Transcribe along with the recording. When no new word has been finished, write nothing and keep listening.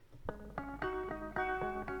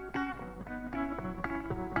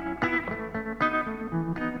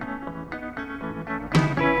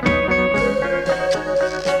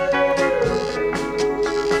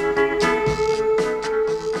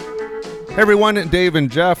everyone, Dave and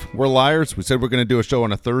Jeff, we're liars. We said we're going to do a show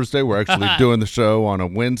on a Thursday. We're actually doing the show on a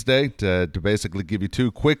Wednesday to basically give you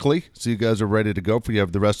two quickly so you guys are ready to go for you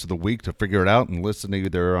have the rest of the week to figure it out and listen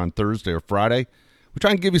either on Thursday or Friday. We try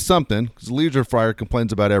and give you something because Leisure Fryer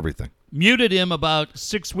complains about everything. Muted him about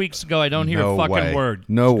 6 weeks ago. I don't hear a fucking way. word.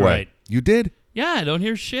 No It's way. great. You did? Yeah, I don't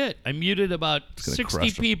hear shit. I muted about gonna 60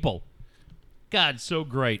 crush 'em. people. God, so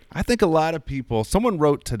great. I think a lot of people, someone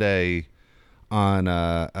wrote today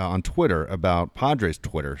on Twitter about Padres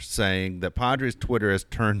Twitter saying that Padres Twitter has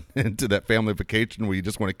turned into that family vacation where you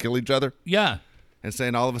just want to kill each other Yeah, and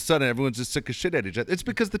saying all of a sudden everyone's just sick of shit at each other. It's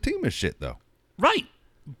because the team is shit, though. right.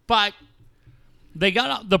 But they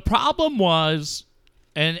got the problem was,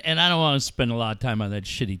 and I don't want to spend a lot of time on that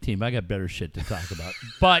shitty team. I got better shit to talk about.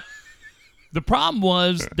 But the problem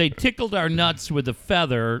was they tickled our nuts with a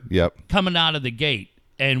feather Yep. coming out of the gate.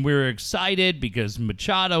 And we were excited because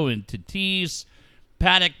Machado and Tatis,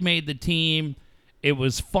 Paddock made the team. It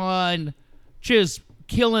was fun. Just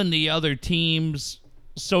killing the other team's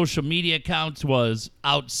social media accounts was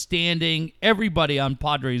outstanding. Everybody on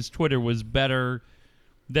Padres Twitter was better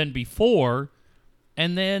than before.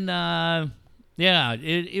 And then,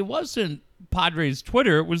 it wasn't Padres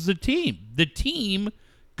Twitter. It was the team. The team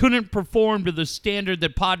couldn't perform to the standard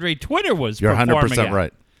that Padre Twitter was You're performing 100% at.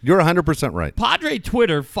 right. You're 100% right. Padre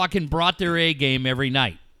Twitter fucking brought their A game every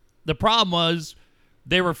night. The problem was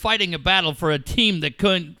they were fighting a battle for a team that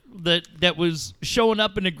couldn't that was showing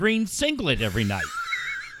up in a green singlet every night.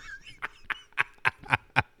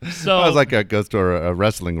 So I was like, it goes to a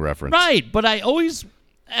wrestling reference. right, but I always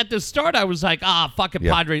at the start I was like, fucking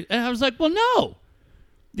Yeah. Padres, and I was like, well, no,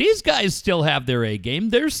 these guys still have their A game.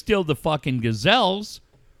 They're still the fucking Gazelles,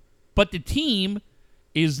 but the team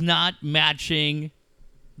is not matching.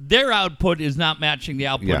 Their output is not matching the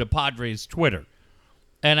output of Padres Twitter.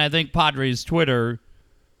 And I think Padres Twitter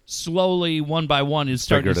slowly, one by one, is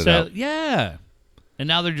starting Figured to it say, out. yeah. And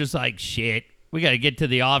now they're just like, shit, we got to get to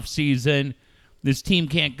the off season. This team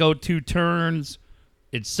can't go 2 turns.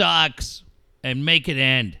 It sucks. And make it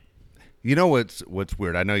end. You know what's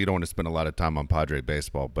weird? I know you don't want to spend a lot of time on Padre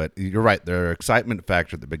baseball, but you're right. Their excitement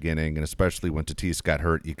factor at the beginning, and especially when Tatis got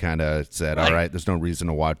hurt, you kind of said, all right, there's no reason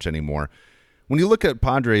to watch anymore. When you look at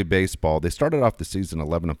Padre baseball, they started off the season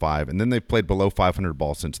 11-5, and then they've played below 500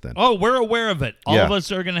 ball since then. Oh, we're aware of it. All Yeah. of us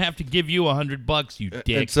are going to have to give you $100, you dick.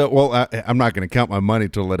 And so, I'm not going to count my money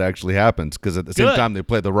till it actually happens because at the same Good. time, they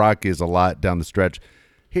play the Rockies a lot down the stretch.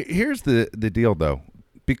 Here's the deal, though,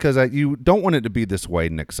 because you don't want it to be this way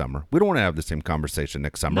next summer. We don't want to have the same conversation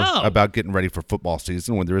next summer No. about getting ready for football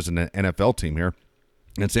season when there isn't an NFL team here,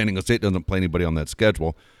 and San Diego State doesn't play anybody on that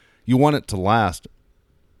schedule. You want it to last.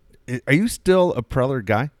 Are you still a Preller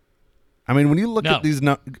guy? I mean, when you look No. at these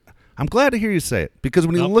I'm glad to hear you say it because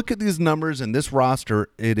when you Nope. look at these numbers and this roster,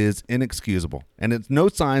 it is inexcusable, and it's no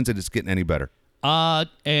signs that it's getting any better.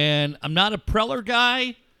 And I'm not a Preller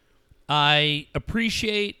guy. I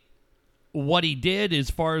appreciate what he did as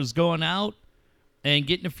far as going out and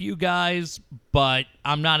getting a few guys, but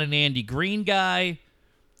I'm not an Andy Green guy.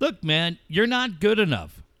 Look, man, you're not good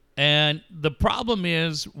enough. And the problem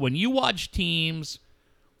is when you watch teams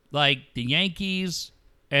like the Yankees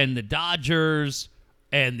and the Dodgers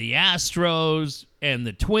and the Astros and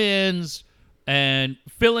the Twins and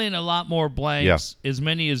fill in a lot more blanks, as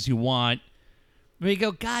many as you want, you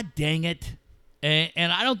go, God dang it.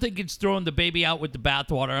 And I don't think it's throwing the baby out with the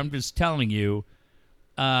bathwater. I'm just telling you.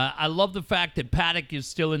 I love the fact that Paddock is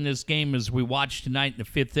still in this game as we watch tonight in the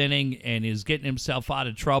 5th inning and is getting himself out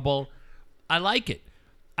of trouble. I like it.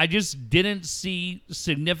 I just didn't see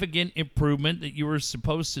significant improvement that you were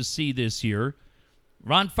supposed to see this year.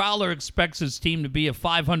 Ron Fowler expects his team to be a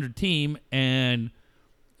 500 team, and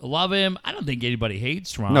love him. I don't think anybody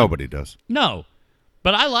hates Ron. Nobody does. No,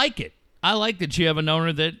 but I like it. I like that you have an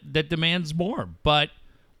owner that demands more. But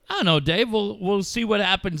I don't know, Dave. We'll see what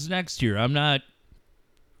happens next year. I'm not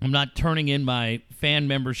turning in my fan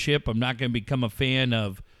membership. I'm not going to become a fan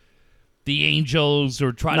of the Angels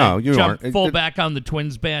or try to jump full back on the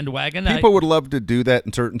Twins bandwagon. People would love to do that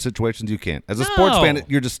in certain situations. You can't. As a sports fan,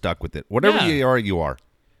 you're just stuck with it. Whatever you are, you are.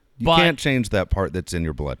 You can't change that part that's in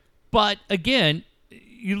your blood. But again,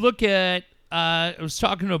 you look at I was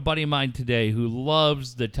talking to a buddy of mine today who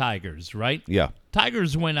loves the Tigers, right? Yeah.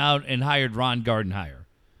 Tigers went out and hired Ron Gardenhire,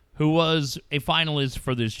 who was a finalist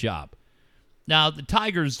for this job. Now, the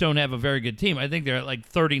Tigers don't have a very good team. I think they're at like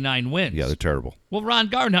 39 wins. Yeah, they're terrible. Well, Ron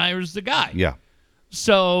Gardenhire's the guy. Yeah.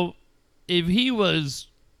 So if he was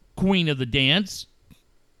queen of the dance,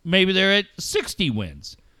 maybe they're at 60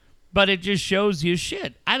 wins. But it just shows you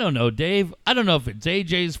shit. I don't know, Dave. I don't know if it's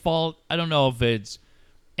AJ's fault. I don't know if it's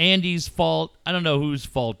Andy's fault. I don't know whose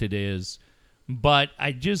fault it is. but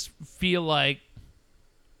I just feel like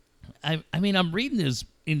I mean, I'm reading this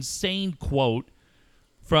insane quote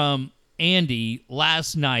from Andy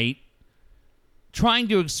last night trying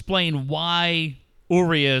to explain why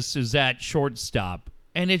Urias is at shortstop.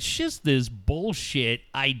 And it's just this bullshit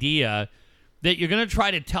idea that you're going to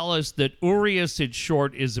try to tell us that Urias at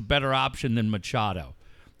short is a better option than Machado.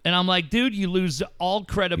 And I'm like, dude, you lose all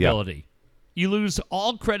credibility. Yep. You lose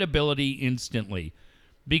all credibility instantly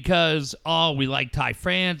because, we like Ty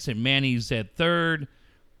France and Manny's at third.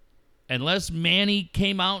 Unless Manny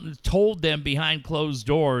came out and told them behind closed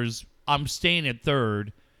doors, I'm staying at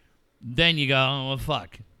third, then you go, oh, well,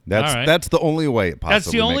 fuck. That's the only way it possibly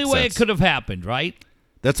That's the only makes way sense. it could have happened, right?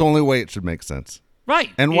 That's the only way it should make sense. Right.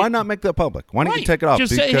 And why not make that public? Why don't you take it off?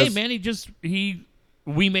 Just say, hey, man,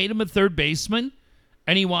 we made him a third baseman,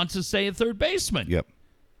 and he wants to stay a third baseman. Yep.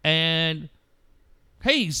 And,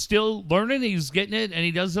 hey, he's still learning. He's getting it, and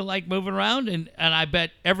he doesn't like moving around. And I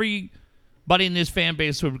bet everybody in this fan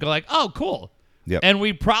base would go like, oh, cool. Yep. And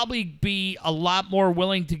we'd probably be a lot more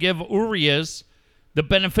willing to give Urias the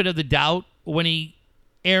benefit of the doubt when he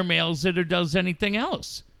airmails it or does anything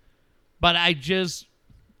else. But I don't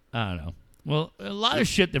know. Well, a lot of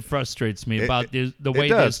shit that frustrates me about the way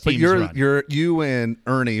this team's run. You and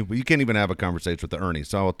Ernie, well, you can't even have a conversation with the Ernie,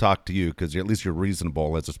 so I'll talk to you because at least you're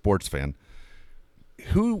reasonable as a sports fan.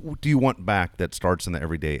 Who do you want back that starts in the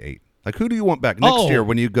everyday 8? Like, who do you want back next year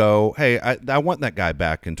when you go, hey, I want that guy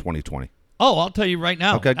back in 2020? Oh, I'll tell you right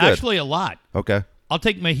now. Okay, good. Actually, a lot. Okay. I'll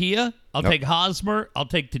take Mejia. I'll take Hosmer. I'll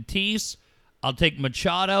take Tatis. I'll take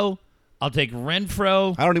Machado. I'll take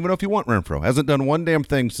Renfroe. I don't even know if you want Renfroe. Hasn't done one damn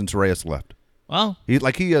thing since Reyes left. Well, He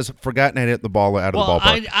has forgotten to hit the ball out of the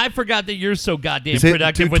ballpark. I forgot that you're so goddamn He's hitting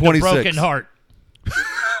productive with a 226. broken heart.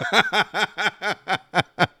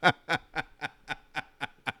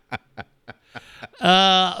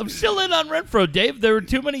 I'm still in on Renfroe, Dave. There were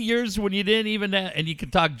too many years when you didn't even and you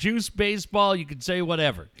could talk juice baseball, you could say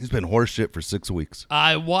whatever. He's been horse shit for 6 weeks.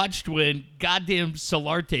 I watched when goddamn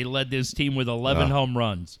Solarte led this team with 11 home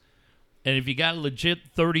runs. And if you got a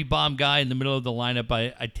legit 30-bomb guy in the middle of the lineup,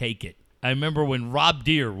 I take it. I remember when Rob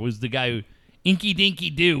Deere was the guy who, Inky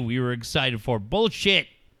Dinky Doo, we were excited for. Bullshit.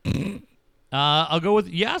 I'll go with,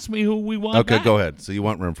 you asked me who we want Okay, back. go ahead. So you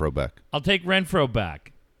want Renfroe back. I'll take Renfroe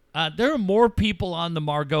back. There are more people on the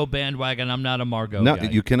Margot bandwagon. I'm not a Margot No, guy.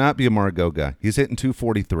 you cannot be a Margot guy. He's hitting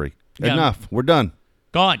 243. Yeah. Enough. We're done.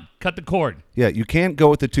 Gone. Cut the cord. Yeah, you can't go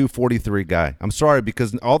with the 243 guy. I'm sorry,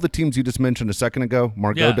 because all the teams you just mentioned a second ago,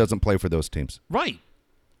 Margot doesn't play for those teams. Right.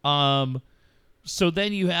 So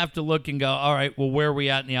then you have to look and go, all right, well, where are we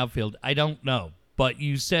at in the outfield? I don't know. But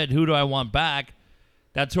you said, who do I want back?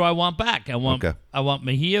 That's who I want back. I want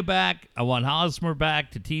Mejia back. I want Hosmer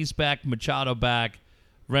back. Tatis back. Machado back.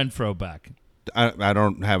 Renfroe back. I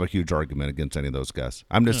don't have a huge argument against any of those guys.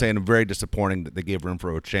 I'm just saying, very disappointing that they gave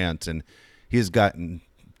Renfroe a chance, and he's gotten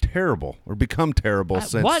terrible or become terrible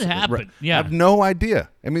since. What happened? I have no idea.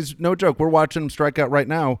 I mean, it's no joke. We're watching him strike out right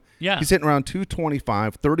now. Yeah. He's hitting around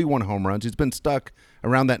 225, 31 home runs. He's been stuck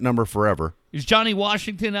around that number forever. Is Johnny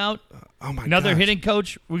Washington out? Oh, my Another gosh. hitting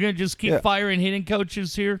coach? We're going to just keep firing hitting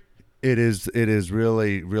coaches here? It is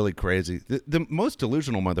really, really crazy. The most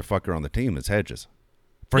delusional motherfucker on the team is Hedges.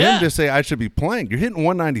 For him to say I should be playing, you're hitting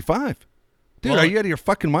 195. Dude, are you out of your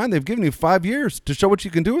fucking mind? They've given you 5 years to show what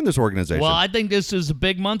you can do in this organization. Well, I think this is a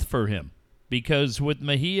big month for him because with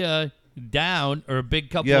Mejia down or a big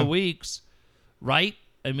couple of weeks, right?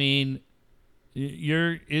 I mean,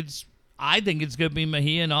 I think it's going to be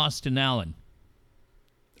Mejia and Austin Allen.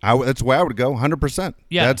 That's the way I would go, 100%.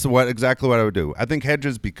 Yeah. That's exactly what I would do. I think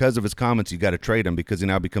Hedges, because of his comments, you got to trade him because he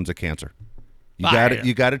now becomes a cancer.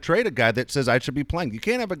 You got to trade a guy that says I should be playing. You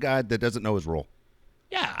can't have a guy that doesn't know his role.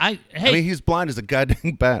 Yeah, I mean, he's blind as a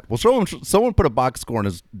goddamn bat. Well, show him. Someone put a box score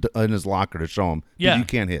in his locker to show him that you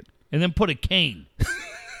can't hit. And then put a cane.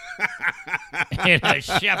 And a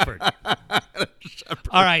shepherd.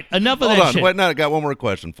 All right, enough of that shit. Hold on. Wait, no, I got one more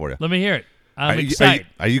question for you. Let me hear it. I'm excited.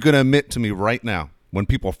 Are you going to admit to me right now when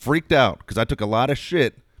people freaked out because I took a lot of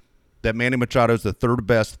shit that Manny Machado is the third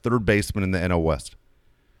best third baseman in the NL West?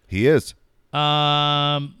 He is.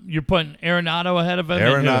 You're putting Arenado ahead of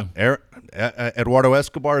him. Eduardo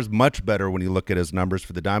Escobar is much better when you look at his numbers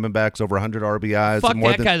for the Diamondbacks, over 100 RBIs. Fuck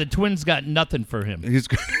that guy. The Twins got nothing for him.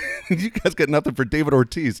 You guys got nothing for David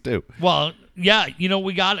Ortiz too. Well, yeah,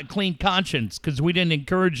 we got a clean conscience because we didn't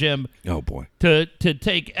encourage him. Oh boy, to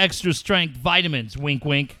take extra strength vitamins. Wink,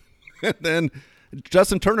 wink. And then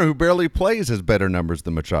Justin Turner, who barely plays, has better numbers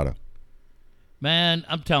than Machado. Man,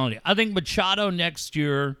 I'm telling you, I think Machado next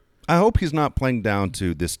year. I hope he's not playing down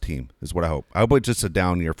to this team, is what I hope. I hope it's just a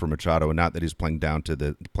down year for Machado and not that he's playing down to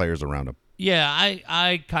the players around him. Yeah,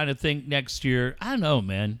 I kind of think next year, I don't know,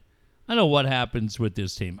 man. I don't know what happens with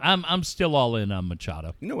this team. I'm still all in on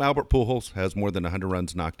Machado. You know, Albert Pujols has more than 100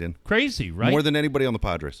 runs knocked in. Crazy, right? More than anybody on the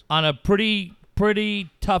Padres. On a pretty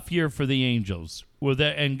tough year for the Angels,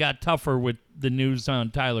 and got tougher with the news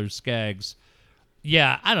on Tyler Skaggs.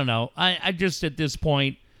 Yeah, I don't know. I just, at this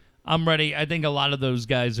point, I'm ready. I think a lot of those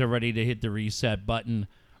guys are ready to hit the reset button.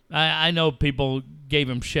 I know people gave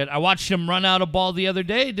him shit. I watched him run out a ball the other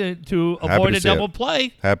day to avoid a double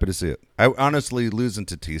play. Happy to see it. Honestly, losing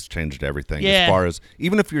Tatis changed everything. Yeah. As far as,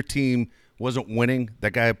 even if your team wasn't winning,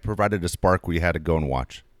 that guy provided a spark where you had to go and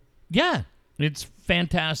watch. Yeah, it's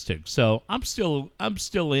fantastic. So I'm still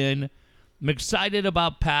in. I'm excited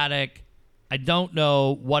about Paddock. I don't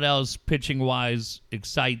know what else pitching wise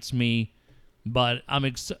excites me, but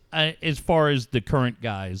as far as the current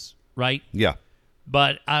guys, right? Yeah.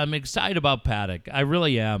 But I'm excited about Paddock. I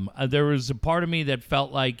really am. There was a part of me that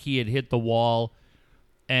felt like he had hit the wall,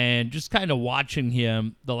 and just kind of watching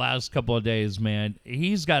him the last couple of days, man,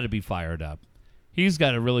 he's got to be fired up. He's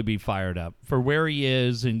got to really be fired up for where he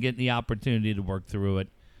is and getting the opportunity to work through it.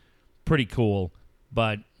 Pretty cool.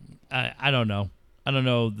 But I don't know. I don't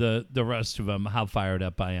know the rest of them, how fired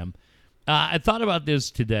up I am. I thought about this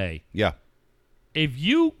today. Yeah. If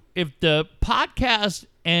the podcast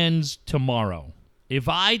ends tomorrow, if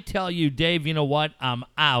I tell you, Dave, you know what, I'm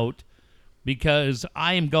out because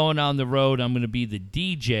I am going on the road. I'm going to be the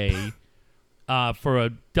DJ for a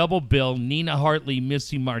double bill Nina Hartley,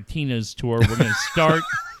 Missy Martinez tour. We're going to start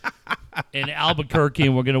in Albuquerque,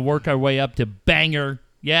 and we're going to work our way up to Bangor.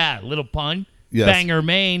 Yeah, little pun. Yes. Bangor,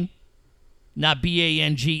 Maine. Not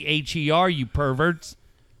Bangher, you perverts.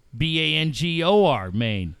 Bangor,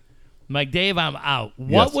 Maine. I'm like, Dave, I'm out. What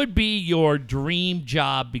Yes. would be your dream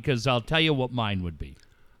job? Because I'll tell you what mine would be.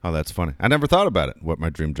 Oh, that's funny. I never thought about it, what my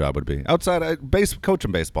dream job would be.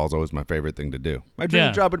 Coaching baseball is always my favorite thing to do. My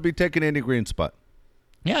dream job would be taking Andy Green's spot,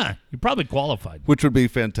 Yeah, you're probably qualified. which would be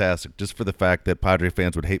fantastic, just for the fact that Padre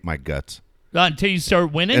fans would hate my guts Until you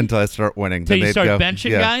start winning? until I start winning. Till Then you they'd start go, benching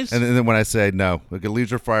yeah. guys? And then when I say, no, like a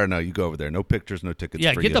leisure fryer, no, you go over there. No pictures, no tickets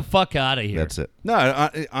Yeah, for get you. the fuck out of here. That's it. No,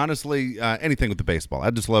 honestly, anything with the baseball. I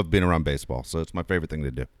just love being around baseball, so it's my favorite thing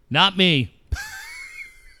to do. Not me.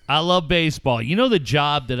 I love baseball. You know the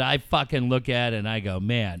job that I fucking look at and I go,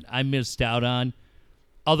 man, I missed out on,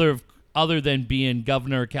 other than being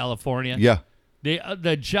governor of California. Yeah.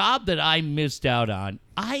 The job that I missed out on,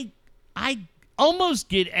 I almost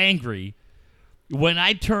get angry when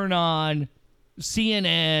I turn on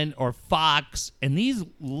CNN or Fox and these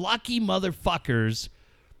lucky motherfuckers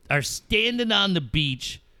are standing on the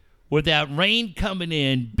beach with that rain coming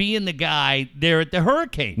in, being the guy there at the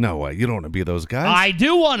hurricane. No way. You don't want to be those guys? I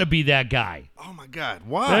do want to be that guy. Oh, my God.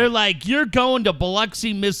 Why? They're like, you're going to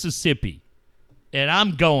Biloxi, Mississippi. And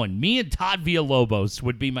I'm going. Me and Todd Villalobos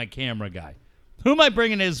would be my camera guy. Who am I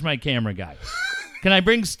bringing as my camera guy? Can I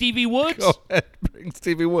bring Stevie Woods? Go ahead. Bring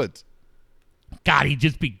Stevie Woods. God, he'd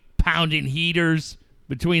just be pounding heaters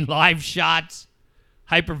between live shots,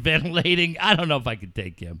 hyperventilating. I don't know if I could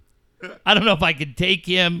take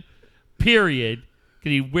him. Period.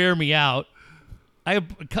 Could he wear me out?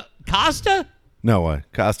 Costa? No way.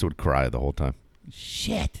 Costa would cry the whole time.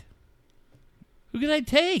 Shit. Who could I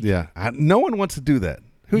take? Yeah. No one wants to do that.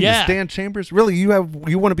 Who? Yeah. You, Stan Chambers? Really? You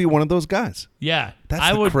want to be one of those guys? Yeah.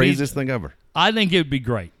 That's the craziest thing ever. I think it would be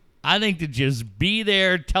great. I think to just be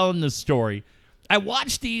there telling the story. I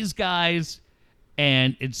watch these guys,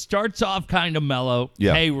 and it starts off kind of mellow.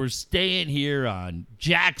 Yeah. Hey, we're staying here on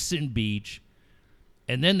Jackson Beach.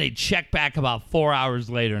 And then they check back about 4 hours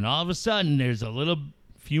later, and all of a sudden, there's a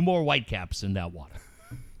few more Whitecaps in that water.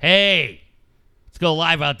 Hey, let's go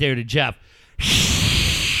live out there to Jeff.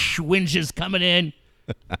 Wind's just coming in.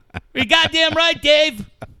 You're goddamn right, Dave.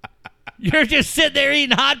 You're just sitting there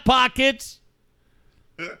eating Hot Pockets,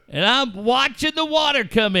 and I'm watching the water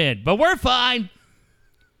come in. But we're fine.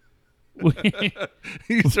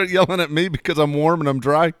 You start yelling at me because I'm warm and I'm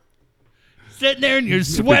dry? Sitting there in your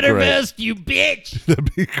sweater vest, you bitch.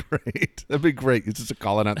 That'd be great. That'd be great. It's just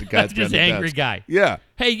calling out the guys. Just behind the angry desk. guy. Yeah.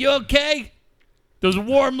 Hey, you okay? Those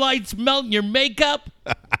warm lights melting your makeup?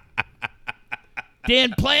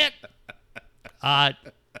 Dan Plant?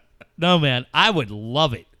 No, man. I would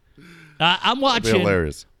love it. I'm That'd be watching.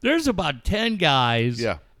 hilarious. There's about 10 guys.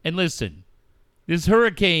 Yeah. And listen, this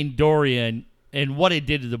Hurricane Dorian and what it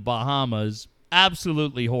did to the Bahamas,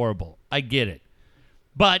 absolutely horrible. I get it.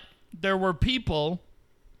 But there were people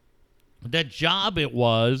that job it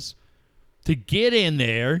was to get in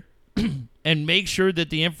there and make sure that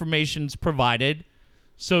the information's provided.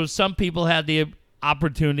 So some people had the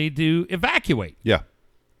opportunity to evacuate. Yeah.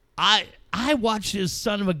 I watched this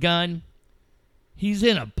son of a gun. He's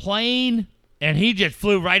in a plane, and he just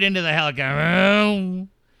flew right into the helicopter.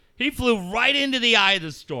 He flew right into the eye of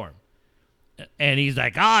the storm. And he's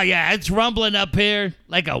like, oh, yeah, it's rumbling up here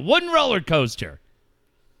like a wooden roller coaster.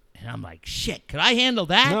 And I'm like, shit, could I handle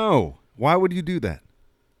that? No. Why would you do that?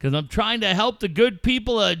 Because I'm trying to help the good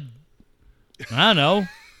people of, I don't know,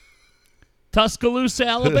 Tuscaloosa,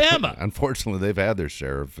 Alabama. Unfortunately, they've had their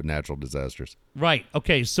share of natural disasters. Right.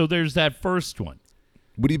 Okay, so there's that first one.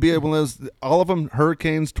 Would you be able to, all of them,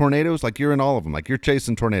 hurricanes, tornadoes, like you're in all of them, like you're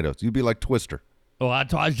chasing tornadoes. You'd be like Twister. Oh, I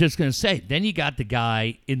was just going to say, then you got the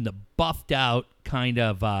guy in the buffed out kind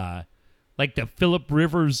of like the Phillip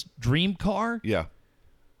Rivers dream car. Yeah.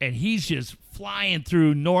 And he's just flying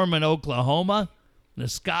through Norman, Oklahoma. The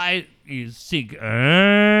sky, you see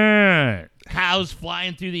cows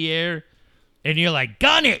flying through the air. And you're like,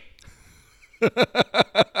 gun it.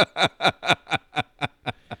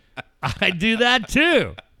 I do that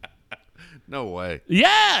too. No way.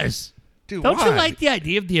 Yes. Dude, Don't why? you like the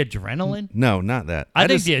idea of the adrenaline? No, not that. I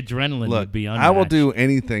think just, the adrenaline look, would be unmatched. I will do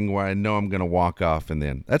anything where I know I'm going to walk off and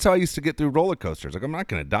then. That's how I used to get through roller coasters. Like, I'm not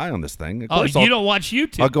going to die on this thing. Of Oh, course you don't watch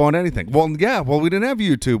YouTube? I'll go on anything. Well, yeah. Well, we didn't have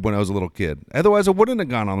YouTube when I was a little kid. Otherwise, I wouldn't have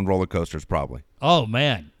gone on roller coasters probably. Oh,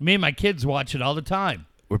 man. Me and my kids watch it all the time.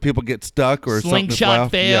 Where people get stuck or Slingshot something.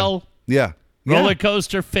 Slingshot fail. Yeah. Roller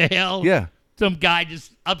coaster fail. Yeah. Some guy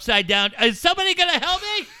just upside down. Is somebody going to help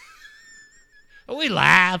me? We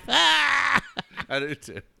laugh. Ah! I do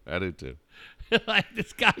too. Like,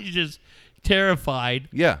 this guy's just terrified,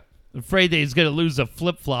 Yeah. afraid that he's going to lose a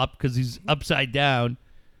flip-flop because he's upside down.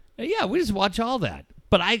 And yeah, we just watch all that.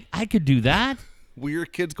 But I could do that. Will your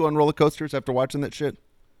kids go on roller coasters after watching that shit?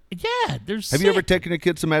 Yeah, there's. Have you ever taken your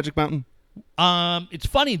kids to Magic Mountain? It's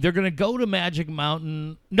funny. They're going to go to Magic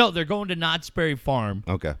Mountain. No, they're going to Knott's Berry Farm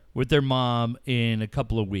Okay. with their mom in a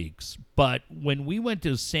couple of weeks. But when we went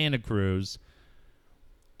to Santa Cruz,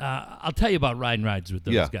 I'll tell you about riding rides with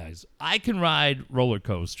those guys. I can ride roller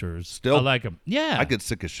coasters. Still? I like them. Yeah. I get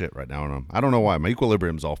sick as shit right now on them. I don't know why. My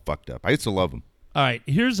equilibrium's all fucked up. I used to love them. All right,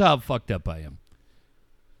 here's how fucked up I am.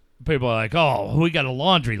 People are like, oh, we got a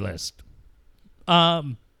laundry list.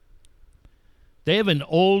 They have an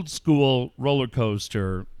old school roller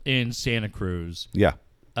coaster in Santa Cruz. Yeah.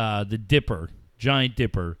 The Dipper, Giant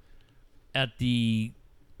Dipper, at the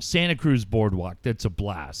Santa Cruz Boardwalk. That's a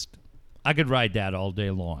blast. I could ride that all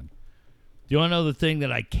day long. Do you want to know the thing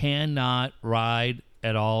that I cannot ride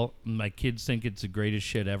at all? My kids think it's the greatest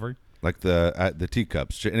shit ever. Like the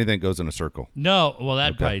teacups. Anything that goes in a circle. No, well,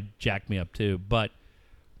 that probably jacked me up too. But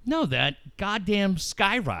no, that goddamn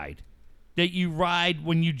sky ride that you ride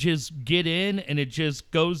when you just get in and it just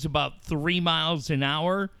goes about 3 miles an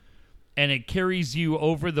hour and it carries you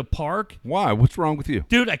over the park. Why? What's wrong with you?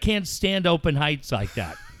 Dude, I can't stand open heights like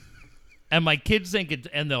that. And my kids think it,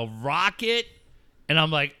 and they'll rock it, and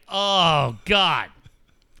I'm like, oh, God.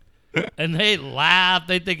 And they laugh.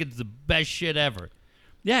 They think it's the best shit ever.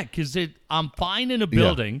 Yeah, because I'm fine in a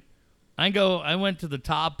building. Yeah. I went to the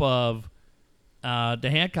top of the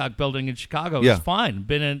Hancock building in Chicago. It's fine.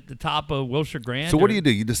 Been at the top of Wilshire Grand. So what do?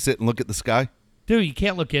 You just sit and look at the sky? Dude, you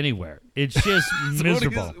can't look anywhere. It's just So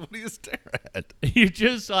miserable. What do you stare at? You're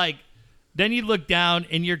just like, then you look down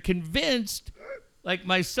and you're convinced. Like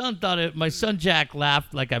my son Jack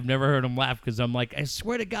laughed like I've never heard him laugh because I'm like, I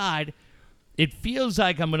swear to God, it feels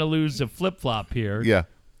like I'm going to lose a flip-flop here. Yeah.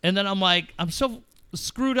 And then I'm like, I'm so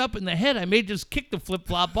screwed up in the head, I may just kick the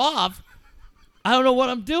flip-flop off. I don't know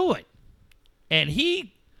what I'm doing. And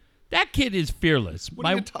that kid is fearless. What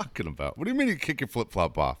are you talking about? What do you mean you kick your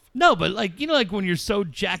flip-flop off? No, but like, like when you're so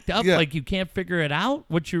jacked up, like you can't figure it out,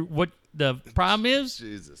 what the problem is?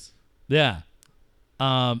 Jesus. Yeah.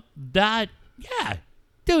 Yeah.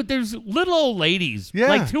 Dude, there's little old ladies. Yeah.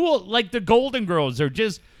 Like like the Golden Girls are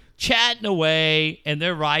just chatting away and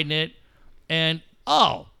they're riding it. And,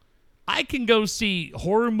 I can go see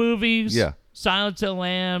horror movies. Yeah. Silence of the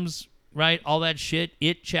Lambs, right? All that shit.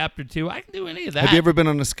 It Chapter 2. I can do any of that. Have you ever been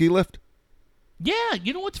on a ski lift? Yeah.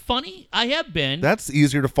 You know what's funny? I have been. That's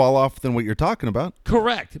easier to fall off than what you're talking about.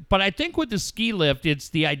 Correct. But I think with the ski lift, it's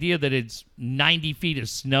the idea that it's 90 feet of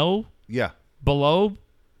snow. Yeah. Below.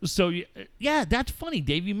 So, yeah, that's funny,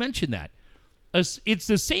 Dave. You mentioned that. It's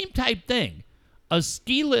the same type thing. A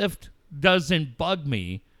ski lift doesn't bug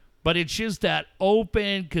me, but it's just that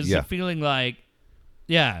open because the feeling like,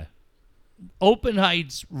 open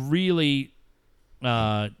heights really,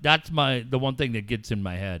 that's the one thing that gets in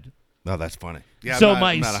my head. Oh, that's funny. Yeah, so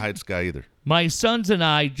I'm not a heights guy either. My sons and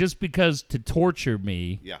I, just because to torture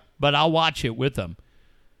me, but I'll watch it with them.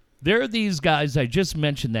 There are these guys, I just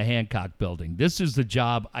mentioned the Hancock building. This is the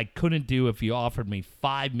job I couldn't do if you offered me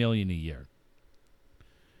 $5 million a year.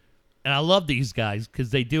 and I love these guys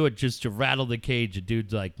because they do it just to rattle the cage of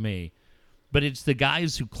dudes like me. But it's the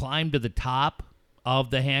guys who climb to the top of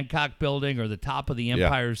the Hancock Building or the top of the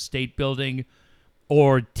Empire State Building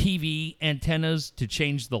or TV antennas to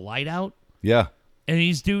change the light out. Yeah. And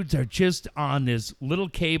these dudes are just on this little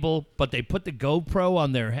cable, but they put the GoPro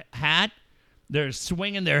on their hat. They're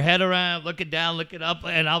swinging their head around, looking down, looking up.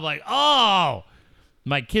 And I'm like, oh,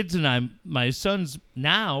 my kids and I, my sons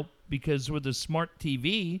now, because with a smart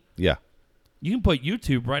TV, Yeah. you can put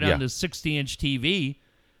YouTube right Yeah. on the 60-inch TV.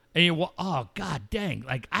 And you're, oh, God dang.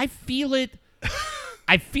 Like, I feel it.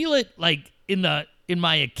 I feel it like in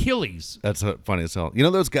my Achilles. That's funny as hell. You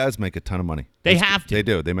know, those guys make a ton of money. They have to. They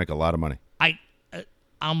do. They make a lot of money.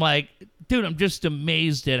 I'm like, dude, I'm just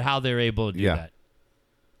amazed at how they're able to do that.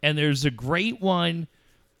 And there's a great one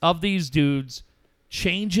of these dudes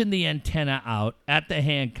changing the antenna out at the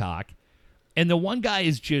Hancock. And the one guy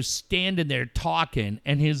is just standing there talking,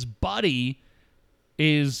 and his buddy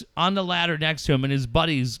is on the ladder next to him, and his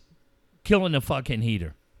buddy's killing the fucking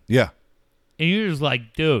heater. Yeah. And you're just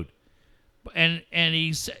like, dude. And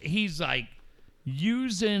he's like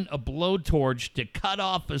using a blowtorch to cut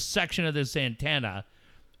off a section of this antenna.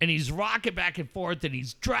 And he's rocking back and forth, and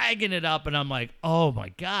he's dragging it up. And I'm like, oh, my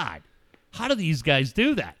God. How do these guys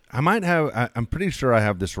do that? I'm pretty sure I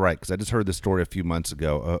have this right because I just heard this story a few months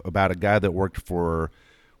ago about a guy that worked for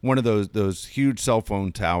one of those huge cell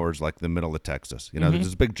phone towers like the middle of Texas. You know,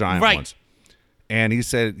 those big giant ones. And he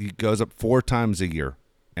said he goes up 4 times a year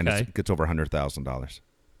and it gets over $100,000.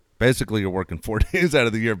 Basically, you're working 4 days out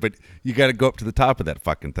of the year, but you got to go up to the top of that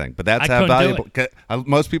fucking thing. But that's how valuable.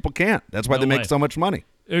 Most people can't. That's why they make so much money.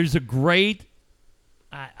 There's a great,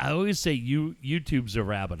 I always say YouTube's a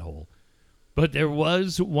rabbit hole. But there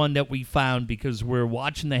was one that we found because we're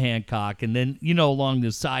watching the Hancock, and then, you know, along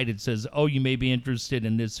the side it says, oh, you may be interested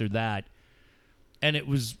in this or that. And it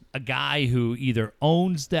was a guy who either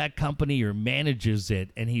owns that company or manages it,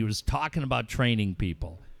 and he was talking about training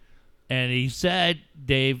people. And he said,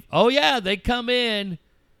 Dave, oh, yeah, they come in,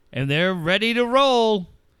 and they're ready to roll.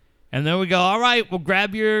 And then we go, all right, well,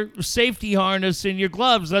 grab your safety harness and your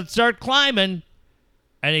gloves. Let's start climbing.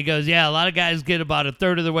 And he goes, yeah, a lot of guys get about a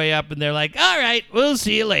third of the way up, and they're like, all right, we'll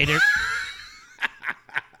see you later.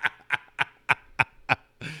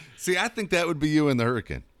 See, I think that would be you in the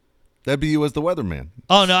hurricane. That'd be you as the weatherman.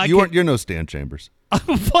 Oh, no, You're no Stan Chambers.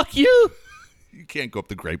 Fuck you. You can't go up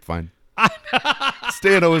the grapevine.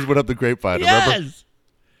 Stan always went up the grapevine, yes. remember?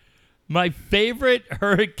 My favorite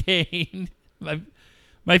hurricane,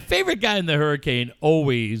 my favorite guy in the hurricane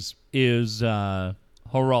always is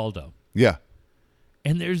Geraldo. Yeah.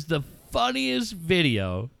 And there's the funniest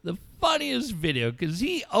video, because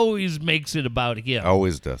he always makes it about him.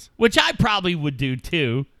 Always does. Which I probably would do,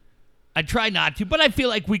 too. I try not to, but I feel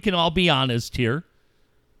like we can all be honest here.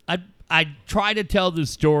 I try to tell the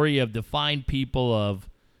story of the fine people of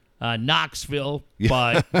Knoxville,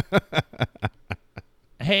 but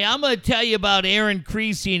hey, I'm going to tell you about Aaron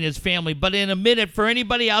Creasy and his family, but in a minute, for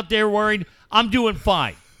anybody out there worried, I'm doing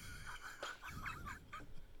fine.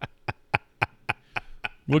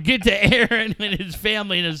 We'll get to Aaron and his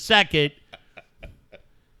family in a second.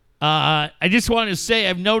 I just want to say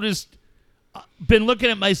I've noticed, been looking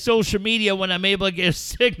at my social media when I'm able to get a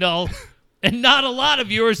signal, and not a lot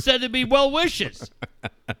of you are sending me well wishes.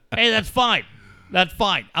 Hey, that's fine. That's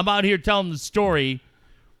fine. I'm out here telling the story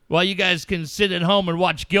while you guys can sit at home and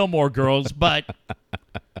watch Gilmore Girls. But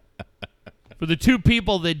for the 2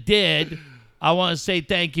 people that did, I want to say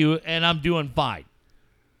thank you, and I'm doing fine.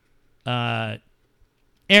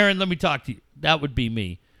 Aaron, let me talk to you. That would be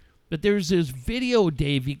me. But there's this video,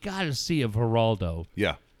 Dave, you got to see of Geraldo.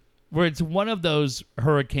 Yeah. Where it's one of those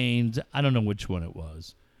hurricanes. I don't know which one it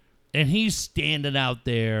was. And he's standing out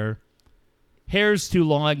there. Hair's too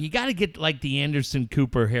long. You got to get like the Anderson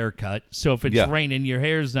Cooper haircut. So if it's raining, your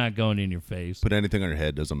hair's not going in your face. Put anything on your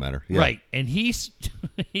head, doesn't matter. Yeah. Right. And he's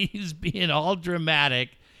being all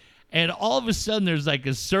dramatic. And all of a sudden there's like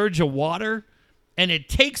a surge of water. And it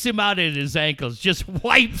takes him out at his ankles, just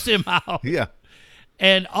wipes him out. Yeah.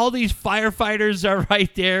 And all these firefighters are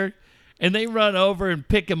right there, and they run over and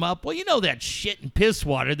pick him up. Well, you know that shit and piss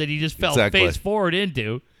water that he just fell face forward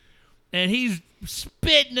into. And he's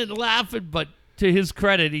spitting and laughing, but to his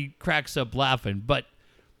credit, he cracks up laughing. But,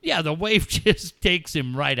 yeah, the wave just takes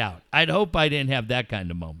him right out. I'd hope I didn't have that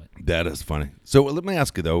kind of moment. That is funny. So let me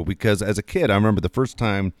ask you, though, because as a kid, I remember the first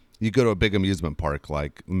time you go to a big amusement park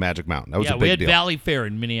like Magic Mountain. That was a big deal. Yeah, we had Valley Fair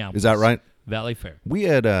in Minneapolis. Is that right? Valley Fair. We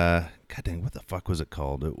had, God dang, what the fuck was it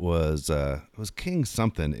called? It was King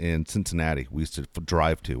something in Cincinnati. We used to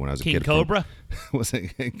drive to when I was a kid. King Cobra? Was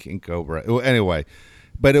it King Cobra? Well, anyway,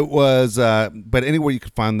 But it was, but anywhere you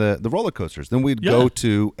could find the roller coasters. Then we'd go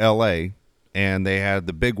to L.A., and they had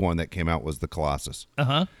the big one that came out was the Colossus.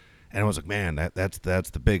 Uh-huh. And I was like, man, that's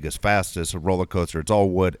the biggest, fastest roller coaster. It's all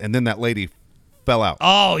wood. And then that lady fell out.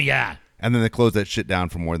 Oh, yeah. And then they closed that shit down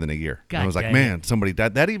for more than a year. God and I was like, dang man, somebody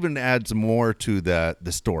died. That even adds more to the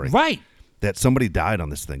story. Right. That somebody died on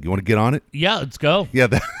this thing. You want to get on it? Yeah, let's go. Yeah,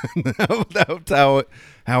 that's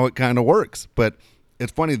how it kind of works. But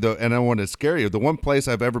it's funny, though, and I want to scare you. The one place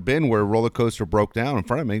I've ever been where a roller coaster broke down in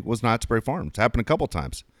front of me was Knott's Berry Farm. It's happened a couple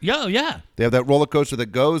times. Yeah. They have that roller coaster that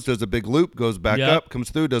goes, does a big loop, goes back Yep. up, comes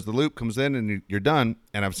through, does the loop, comes in, and you're done.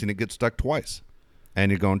 And I've seen it get stuck twice.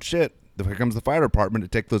 And you're going, shit, here comes the fire department to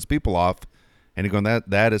take those people off. And you're going,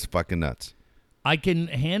 that is fucking nuts. I can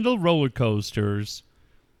handle roller coasters,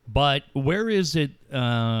 but where is it?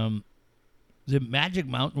 Is it Magic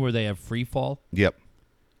Mountain where they have free fall? Yep.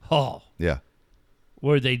 Oh, Yeah.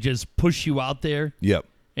 where they just push you out there Yep.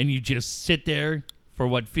 and you just sit there for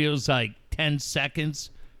what feels like 10 seconds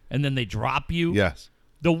and then they drop you. Yes.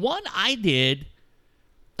 The one I did,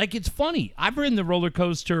 like, it's funny. I've ridden the roller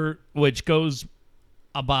coaster, which goes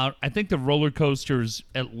about, I think the roller coasters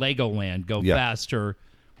at Legoland go Yeah. faster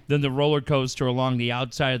than the roller coaster along the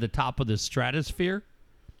outside of the top of the Stratosphere.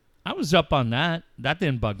 I was up on that. That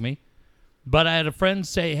didn't bug me. But I had a friend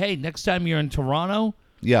say, hey, next time you're in Toronto,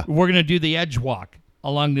 Yeah. we're going to do the edge walk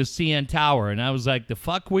along the CN Tower. And I was like, the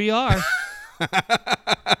fuck we are.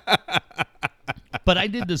 But I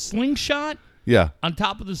did the slingshot Yeah. on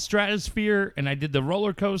top of the Stratosphere, and I did the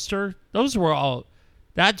roller coaster. Those were all,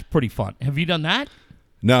 that's pretty fun. Have you done that?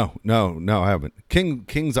 No, I haven't.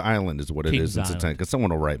 King's Island is what it King's is in Island. Satanic. Because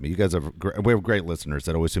someone will write me. You guys we have great listeners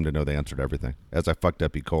that always seem to know the answer to everything. As I fucked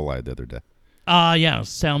up E. coli the other day. Yeah,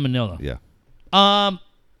 salmonella. Yeah.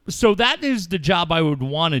 So that is the job I would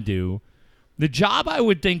want to do. The job I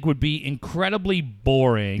would think would be incredibly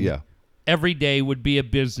boring Yeah. every day would be a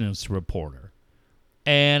business reporter.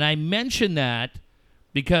 And I mention that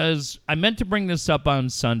because I meant to bring this up on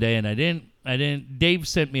Sunday, and I didn't. Dave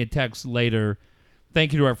sent me a text later.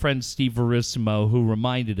 Thank you to our friend Steve Verissimo, who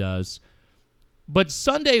reminded us. But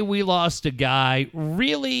Sunday we lost a guy,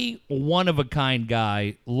 really one-of-a-kind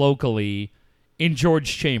guy locally in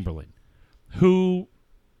George Chamberlain, who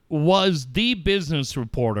was the business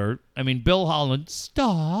reporter. I mean, Bill Holland,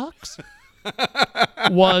 stocks,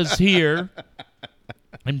 was here.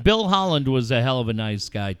 And Bill Holland was a hell of a nice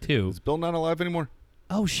guy, too. Is Bill not alive anymore?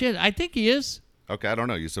 Oh, shit, I think he is. Okay, I don't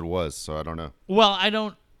know. You said was, so I don't know. Well, I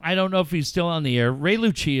don't know if he's still on the air. Ray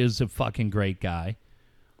Lucia is a fucking great guy.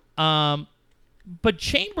 But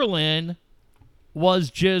Chamberlain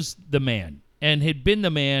was just the man and had been the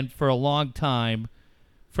man for a long time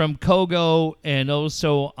from Kogo and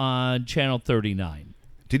also on Channel 39.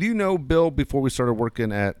 Did you know Bill before we started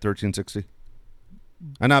working at 1360?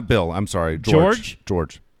 Not Bill. I'm sorry. George?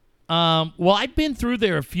 George. Well, I'd been through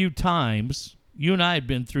there a few times. You and I had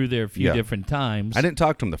been through there a few Yeah. different times. I didn't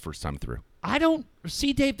talk to him the first time through. I don't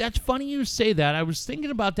see, Dave. That's funny you say that. I was thinking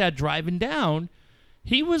about that driving down.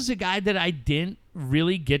 He was a guy that I didn't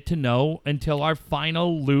really get to know until our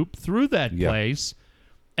final loop through that Yeah. place.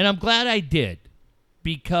 And I'm glad I did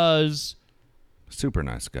because Super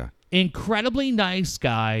nice guy. incredibly nice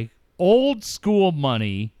guy, old school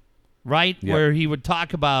money, right? Yeah. Where he would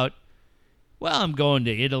talk about, well, I'm going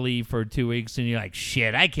to Italy for 2 weeks. And you're like,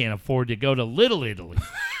 shit, I can't afford to go to Little Italy.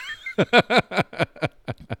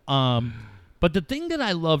 But the thing that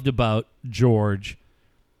I loved about George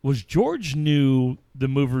was George knew the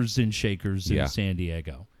movers and shakers in Yeah. San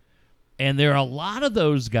Diego. And there are a lot of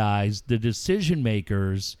those guys, the decision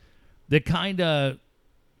makers, that kind of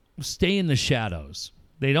stay in the shadows.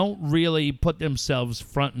 They don't really put themselves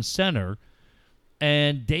front and center.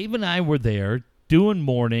 And Dave and I were there doing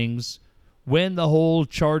mornings when the whole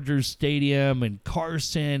Chargers Stadium and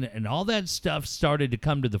Carson and all that stuff started to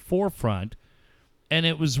come to the forefront. And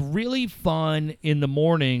it was really fun in the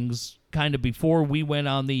mornings, kind of before we went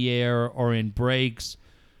on the air or in breaks,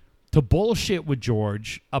 to bullshit with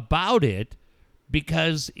George about it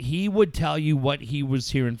because he would tell you what he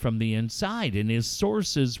was hearing from the inside, and his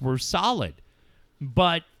sources were solid.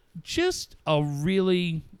 But just a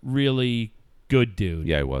really, really good dude.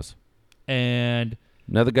 Yeah, he was. And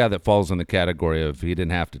Another guy that falls in the category of he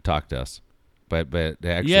didn't have to talk to us, but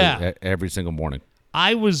actually Yeah. every single morning.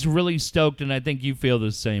 I was really stoked, and I think you feel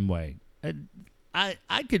the same way.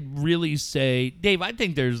 I could really say, Dave, I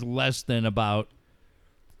think there's less than about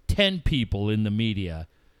 10 people in the media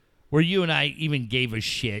where you and I even gave a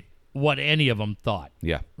shit what any of them thought,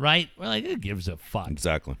 Yeah, right? We're like, who gives a fuck?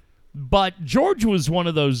 exactly. But George was one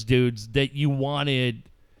of those dudes that you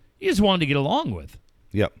just wanted to get along with.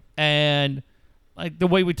 Yep. And like the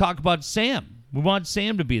way we talk about Sam. We want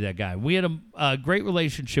Sam to be that guy. We had a great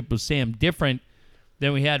relationship with Sam, different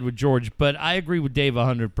than we had with George, but I agree with Dave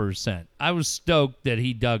 100%. I was stoked that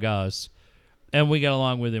he dug us, and we got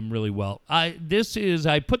along with him really well. I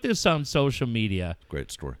put this on social media.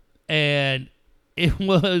 Great story. And it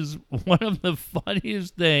was one of the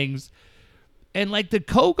funniest things. And like the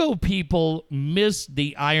Kogo people missed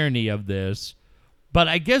the irony of this, but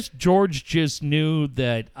I guess George just knew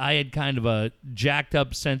that I had kind of a jacked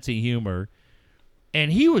up sense of humor,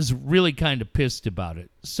 and he was really kind of pissed about it.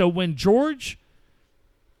 So when George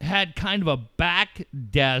had kind of a back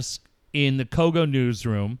desk in the Kogo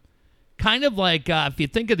newsroom, kind of like if you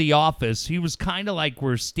think of The Office, he was kind of like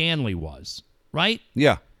where Stanley was, right?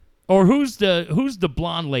 Yeah. Or who's the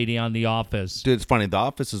blonde lady on The Office? Dude, it's funny. The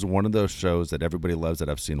Office is one of those shows that everybody loves that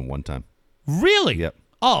I've seen one time. Really? Yep.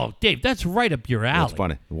 Oh, Dave, that's right up your alley. That's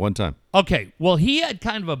funny. One time. Okay, well, he had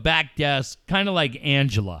kind of a back desk, kind of like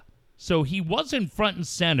Angela. So he wasn't front and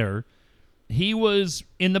center. He was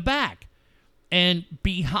in the back. And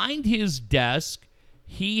behind his desk,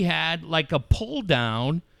 he had like a pull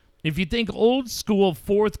down. If you think old school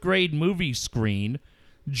 4th grade movie screen,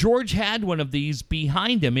 George had one of these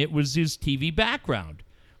behind him. It was his TV background.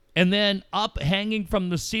 And then up hanging from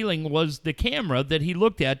the ceiling was the camera that he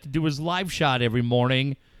looked at to do his live shot every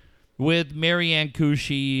morning with Marianne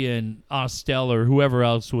Cucci and Ostel or whoever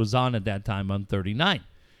else was on at that time on 39.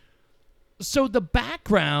 So the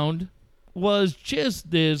background was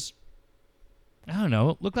just this, I don't know,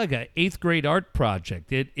 it looked like an 8th grade art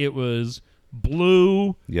project. It was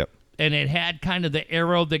blue. Yep. And it had kind of the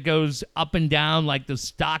arrow that goes up and down like the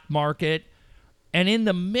stock market. And in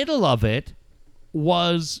the middle of it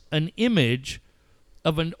was an image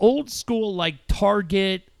of an old school like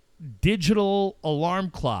Target digital alarm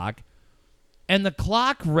clock. And the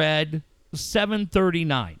clock read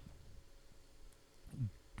 7:39.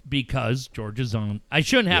 Because George is on. I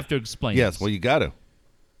shouldn't have to explain Yes, this. well, you got to.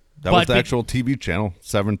 That was the actual TV channel,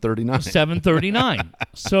 739. 7:39.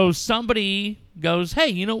 So somebody goes, hey,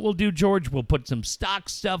 you know what we'll do, George? We'll put some stock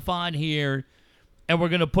stuff on here, and we're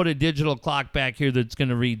going to put a digital clock back here that's going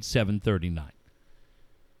to read 7:39.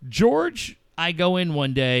 George, I go in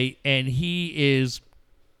one day, and he is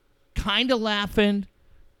kind of laughing,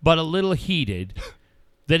 but a little heated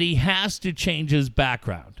that he has to change his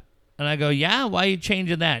background. And I go, yeah, why are you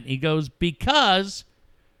changing that? And he goes, because,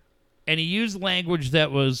 and he used language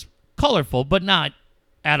that was colorful, but not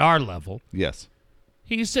at our level. Yes.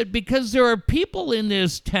 He said, because there are people in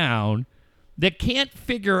this town that can't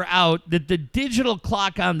figure out that the digital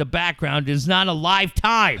clock on the background is not a live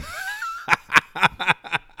time.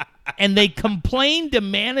 And they complained to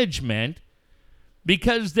management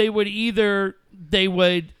because they would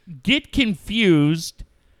get confused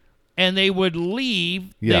and they would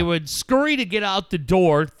leave. Yeah. They would scurry to get out the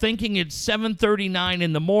door thinking it's 7:39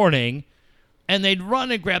 in the morning. And they'd run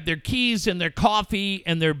and grab their keys and their coffee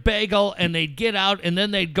and their bagel, and they'd get out, and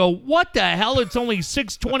then they'd go, what the hell? It's only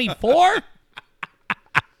 6:24?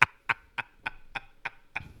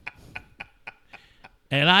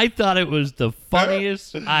 And I thought it was the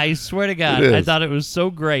funniest. I swear to God, I thought it was so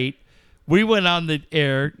great. We went on the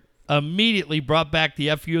air, immediately brought back the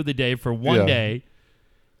FU of the day for one day,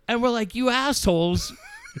 and we're like, you assholes.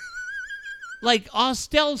 Like,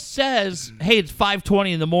 Ostel says, hey, it's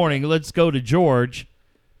 5:20 in the morning. Let's go to George.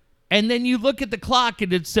 And then you look at the clock,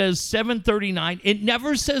 and it says 7:39. It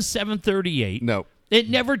never says 7:38. No. It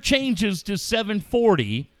never changes to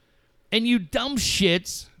 7:40. And you dumb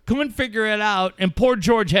shits couldn't figure it out, and poor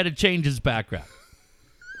George had to change his background.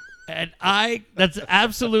 And that's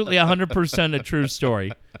absolutely 100% a true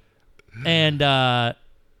story. And I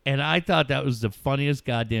thought that was the funniest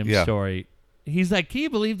goddamn story. He's like, can you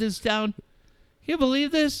believe this, Down? Can you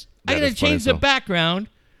believe this? I got to change the background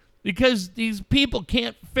because these people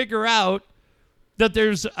can't figure out that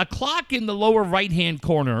there's a clock in the lower right-hand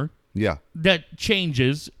corner that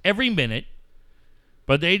changes every minute.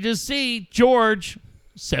 But they just see George,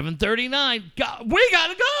 7:39. We got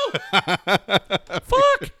to go.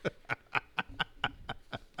 Fuck.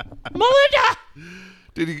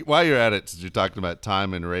 Melinda. While you're at it, since you're talking about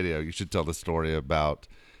time and radio, you should tell the story about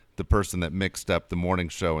the person that mixed up the morning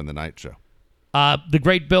show and the night show. The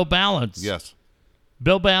great Bill Balance. Yes.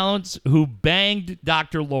 Bill Balance, who banged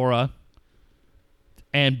Dr. Laura.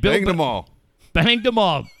 And Bill Banged them all. Banged them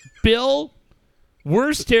all. Bill,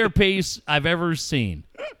 worst hairpiece I've ever seen.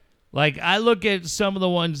 Like, I look at some of the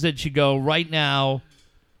ones that you go right now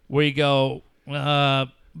where you go, I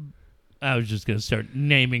was just going to start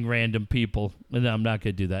naming random people, and I'm not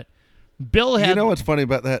going to do that. Bill had... You know what's funny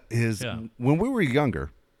about that is when we were younger,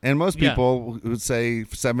 And most Yeah. people would say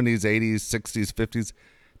 70s, 80s, 60s, 50s,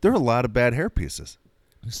 there are a lot of bad hair pieces.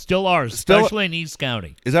 Still are, especially in East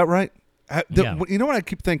County. Is that right? Yeah. You know what I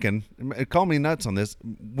keep thinking? Call me nuts on this.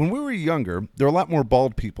 When we were younger, there were a lot more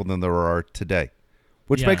bald people than there are today,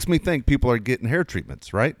 which Yeah. makes me think people are getting hair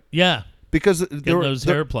treatments, right? Yeah. Because those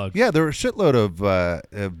hair plugs. Yeah, there were a shitload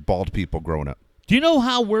of bald people growing up. Do you know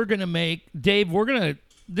how we're going to make, Dave,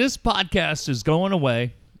 this podcast is going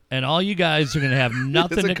away, and all you guys are going to have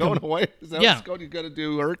nothing Is to it going away? Is that Yeah. what's going? You got to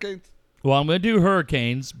do hurricanes? Well, I'm going to do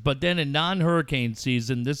hurricanes, but then in non-hurricane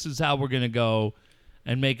season, this is how we're going to go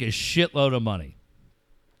and make a shitload of money.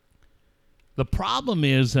 The problem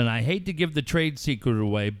is, and I hate to give the trade secret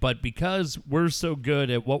away, but because we're so good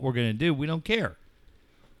at what we're going to do, we don't care.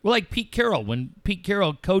 We're like Pete Carroll. When Pete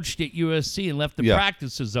Carroll coached at USC and left the Yeah.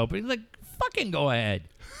 practices open, he's like, fucking go ahead.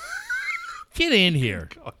 Get in here,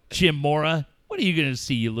 Jim Mora. What are you going to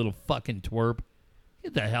see, you little fucking twerp?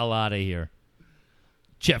 Get the hell out of here.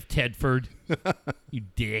 Jeff Tedford, you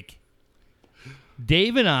dick.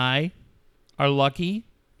 Dave and I are lucky.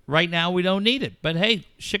 Right now, we don't need it. But hey,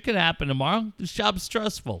 shit could happen tomorrow. This job's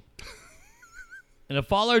stressful. And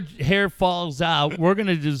if all our hair falls out, we're going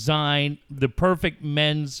to design the perfect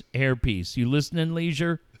men's hairpiece. You listening,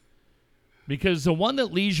 Leisure? Because the one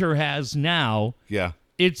that Leisure has now, Yeah.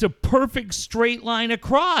 it's a perfect straight line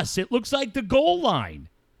across. It looks like the goal line.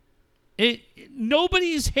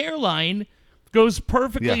 Nobody's hairline goes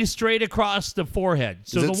perfectly Yeah. straight across the forehead.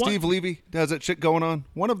 So Is the it Steve Levy? Has that shit going on?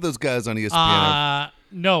 One of those guys on ESPN.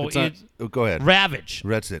 No, It's not- it's go ahead. Ravage.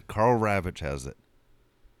 That's it. Carl Ravage has it.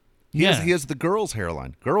 He Yeah. has the girls'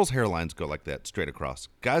 hairline. Girls' hairlines go like that, straight across.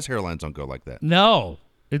 Guys' hairlines don't go like that. No,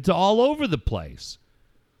 it's all over the place.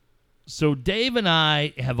 So Dave and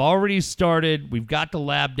I have already started. We've got the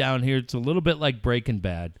lab down here. It's a little bit like Breaking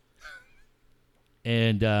Bad.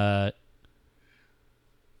 And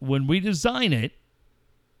when we design it,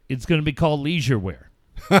 it's going to be called leisure wear.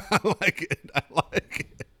 I like it. I like it.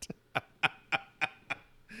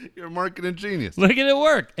 You're a marketing genius. Look at it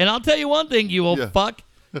work. And I'll tell you one thing, you old Yeah. fuck.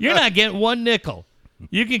 You're not getting one nickel.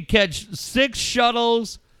 You can catch 6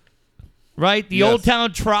 shuttles, right? The Yes. Old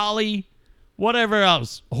Town Trolley, whatever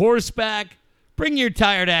else. Horseback. Bring your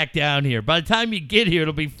tired act down here. By the time you get here,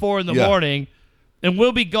 it'll be 4 in the Yeah. morning, and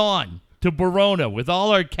we'll be gone to Verona with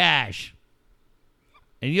all our cash.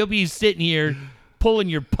 And you'll be sitting here pulling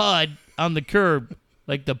your pud on the curb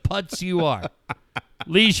like the putz you are.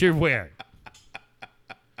 Leisure wear.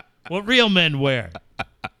 What real men wear.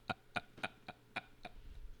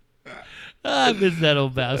 I miss that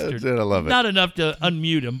old bastard. That's it, I love it. Not enough to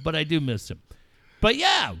unmute him, but I do miss him. But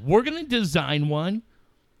yeah, we're going to design one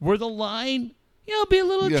where the line, be a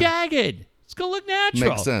little Yeah. jagged. It's going to look natural.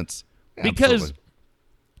 Makes sense. Because Absolutely.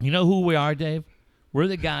 you know who we are, Dave? We're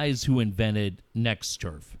the guys who invented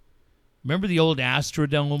NextTurf. Remember the old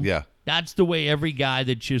Astrodome? Yeah. That's the way every guy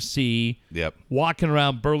that you see Yep. walking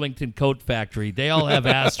around Burlington Coat Factory, they all have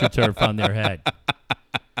AstroTurf on their head.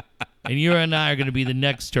 And you and I are going to be the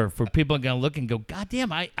NextTurf where people are going to look and go, God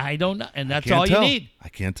damn, I don't know. And that's Can't all tell. you need. I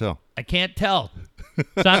can't tell. I can't tell.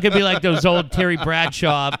 It's not going to be like those old Terry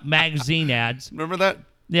Bradshaw magazine ads. Remember that?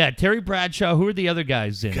 Yeah, Terry Bradshaw. Who are the other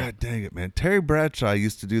guys in it? God dang it, man. Terry Bradshaw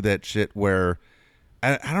used to do that shit where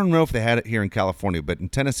I don't know if they had it here in California, but in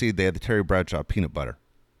Tennessee they had the Terry Bradshaw peanut butter.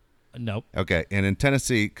 Nope. Okay, and in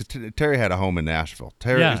Tennessee, because Terry had a home in Nashville.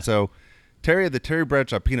 Terry had the Terry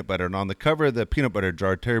Bradshaw peanut butter, and on the cover of the peanut butter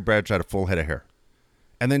jar, Terry Bradshaw had a full head of hair.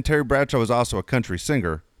 And then Terry Bradshaw was also a country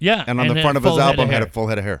singer. Yeah, And on and the a front of his full head album of had a hair. full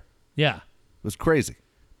head of hair. Yeah. It was crazy.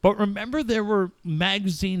 But remember there were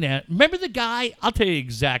magazine ads. Remember the guy? I'll tell you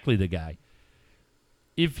exactly the guy.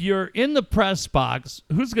 If you're in the press box,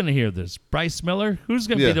 who's going to hear this? Bryce Miller? Who's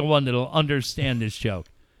going to Yeah. be the one that'll understand this joke?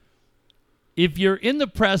 If you're in the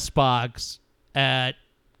press box at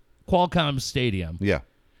Qualcomm Stadium, Yeah.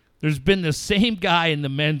 there's been the same guy in the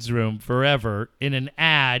men's room forever in an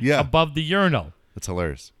ad Yeah. above the urinal. That's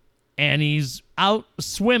hilarious. And he's out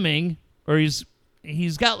swimming, or he's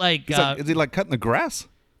got like, Is he like cutting the grass?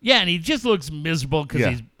 yeah, and he just looks miserable because Yeah.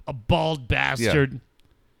 he's a bald bastard.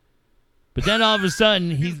 But then all of a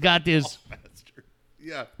sudden he's got this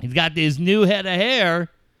Yeah. he's got this new head of hair,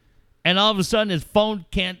 and all of a sudden his phone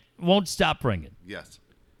won't stop ringing. Yes.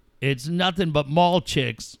 It's nothing but mall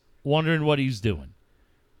chicks wondering what he's doing.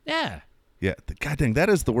 Yeah. Yeah. God dang, that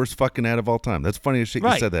is the worst fucking ad of all time. That's funny as shit you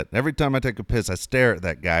Right. said that. Every time I take a piss, I stare at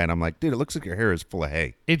that guy and I'm like, dude, it looks like your hair is full of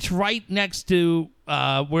hay. It's right next to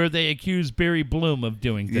where they accuse Barry Bloom of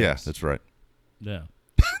doing things. Yeah, that's right. Yeah.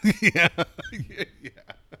 yeah.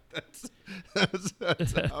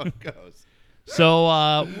 That's how it goes.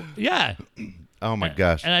 So, yeah. Oh, my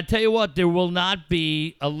gosh. And I tell you what, there will not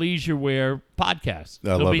be a leisure wear podcast.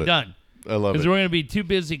 I It'll love be it. done. I love Because it. we're going to be too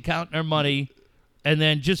busy counting our money. And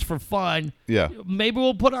then just for fun, Yeah. maybe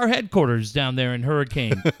we'll put our headquarters down there in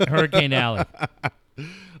Hurricane Alley.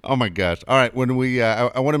 Oh, my gosh. All right. When we,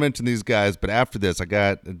 I want to mention these guys, but after this, I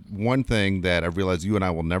got one thing that I realized you and I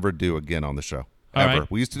will never do again on the show. All Ever.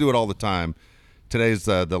 right. We used to do it all the time. Today's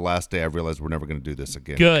the last day I realized we're never going to do this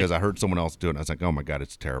again. Good. Because I heard someone else do it, and I was like, oh, my God,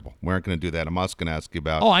 it's terrible. We aren't going to do that. I'm also going to ask you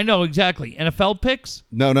about. Oh, I know exactly. NFL picks?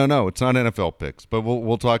 No. It's not NFL picks, but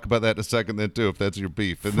we'll talk about that in a second then, too, if that's your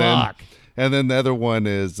beef. And Fuck. then the other one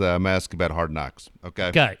is I'm asking about Hard Knocks. Okay?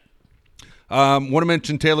 Okay. Want to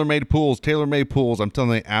mention TaylorMade Pools. TaylorMade Pools. I'm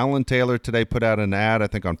telling you, Alan Taylor today put out an ad, I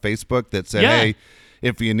think, on Facebook that said, Yeah. hey,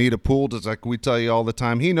 if you need a pool, just like we tell you all the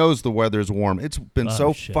time, he knows the weather's warm. It's been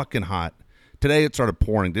so shit. fucking hot. Today it started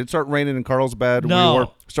pouring. Did it start raining in Carlsbad? No. It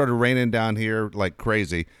started raining down here like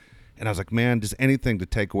crazy. And I was like, man, just anything to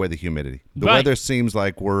take away the humidity. The Right. weather seems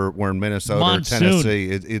like we're in Minnesota Monsoon. or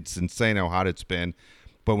Tennessee. It's insane how hot it's been.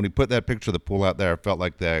 But when he put that picture of the pool out there, I felt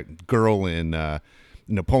like that girl in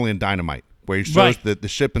Napoleon Dynamite, where he shows Right. the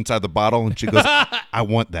ship inside the bottle, and she goes, I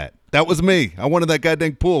want that. That was me. I wanted that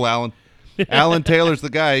goddamn pool, Alan. Alan Taylor's the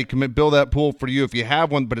guy. He can build that pool for you if you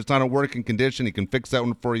have one, but it's not in working condition. He can fix that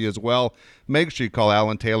one for you as well. Make sure you call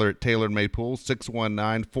Alan Taylor at TaylorMade Pools,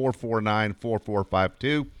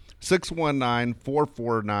 619-449-4452,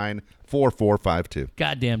 619-449-4452.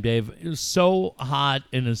 Goddamn, Dave. It was so hot,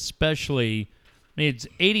 and especially, I mean, it's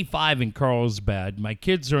 85 in Carlsbad. My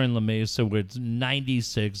kids are in La Mesa where it's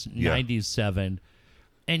 96, 97.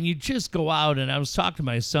 And you just go out, and I was talking to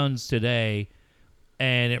my sons today,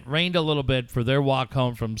 and it rained a little bit for their walk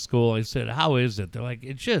home from school. I said, how is it? They're like,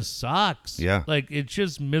 it just sucks. Yeah. Like, it's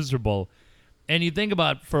just miserable. And you think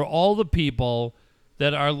about, for all the people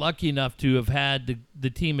that are lucky enough to have had the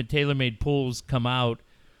team at TaylorMade Pools come out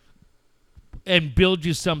and build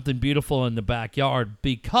you something beautiful in the backyard,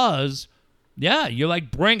 because, yeah, you're like,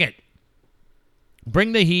 bring it.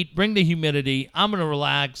 Bring the heat, bring the humidity. I'm going to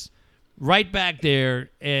relax right back there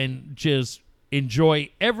and just enjoy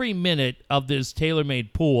every minute of this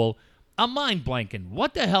TaylorMade pool. I'm mind blanking.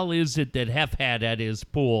 What the hell is it that Hef had at his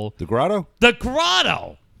pool? The grotto? The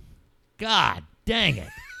grotto. God dang it.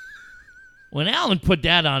 When Alan put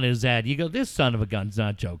that on his ad, you go, this son of a gun's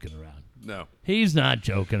not joking around. No. He's not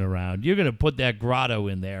joking around. You're going to put that grotto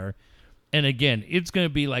in there. And again, it's going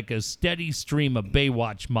to be like a steady stream of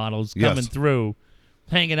Baywatch models coming through,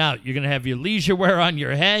 hanging out. You're going to have your leisure wear on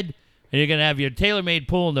your head, and you're going to have your TaylorMade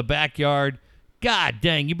pool in the backyard. God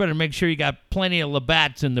dang, you better make sure you got plenty of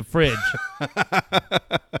Labatt's in the fridge.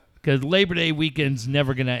 Because Labor Day weekend's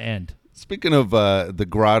never going to end. Speaking of the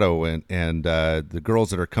grotto and the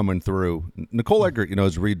girls that are coming through, Nicole Eggert,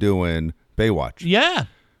 is redoing Baywatch. Yeah.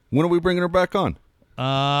 When are we bringing her back on?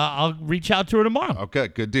 I'll reach out to her tomorrow. Okay,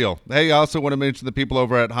 good deal. Hey, I also want to mention the people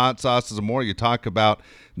over at Hot Sauces and More. You talk about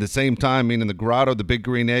the same time, meaning the grotto, the big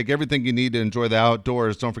green egg, everything you need to enjoy the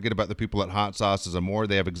outdoors. Don't forget about the people at Hot Sauces and More.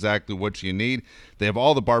 They have exactly what you need. They have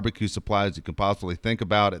all the barbecue supplies you can possibly think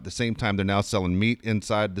about. At the same time, they're now selling meat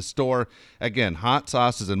inside the store. Again, Hot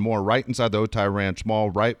Sauces and More right inside the Otay Ranch Mall,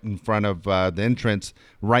 right in front of the entrance,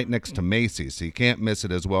 right next to Macy's. So you can't miss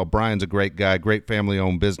it as well. Brian's a great guy, great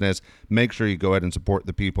family-owned business. Make sure you go ahead and support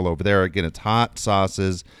the people over there. Again, it's Hot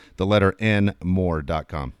Sauces, the letter N,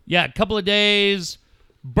 more.com. Yeah, a couple of days.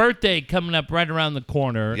 Birthday coming up right around the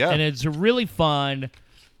corner. Yeah. And it's really fun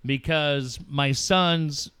because my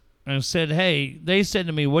sons said, hey, they said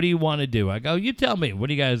to me, what do you want to do? I go, you tell me. What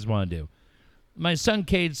do you guys want to do? My son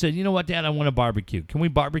Cade said, you know what, Dad, I want to barbecue. Can we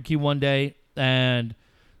barbecue one day? And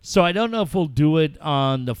so I don't know if we'll do it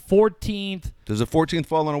on the 14th. Does the 14th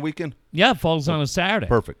fall on a weekend? Yeah, it falls on a Saturday.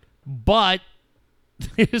 Perfect. But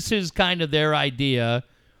this is kind of their idea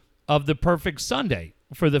of the perfect Sunday.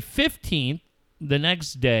 For the 15th, the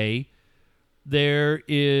next day, there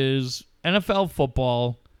is NFL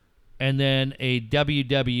football and then a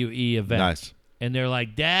WWE event. Nice. And they're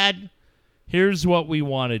like, Dad, here's what we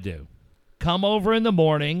want to do. Come over in the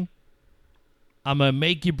morning. I'm going to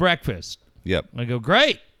make you breakfast. Yep. I go,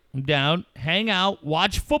 great. I'm down, hang out,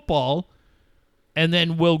 watch football, and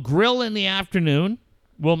then we'll grill in the afternoon.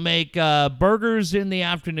 We'll make burgers in the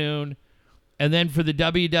afternoon, and then for the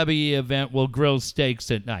WWE event, we'll grill steaks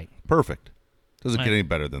at night. Perfect. Doesn't get any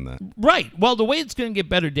better than that. Right. Well, the way it's going to get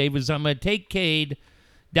better, Dave, is I'm going to take Cade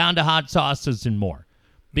down to Hot Sauces and More.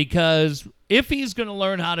 Because if he's going to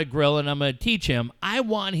learn how to grill and I'm going to teach him, I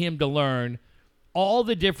want him to learn all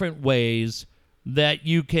the different ways that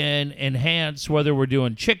you can enhance, whether we're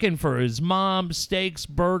doing chicken for his mom, steaks,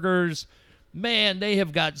 burgers, man, they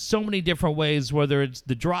have got so many different ways, whether it's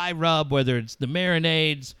the dry rub, whether it's the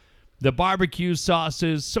marinades, the barbecue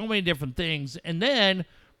sauces, so many different things. And then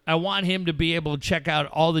I want him to be able to check out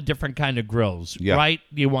all the different kind of grills, right?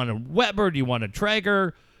 Do you want a Weber? Do you want a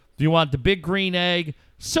Traeger? Do you want the big green egg?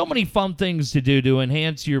 So many fun things to do to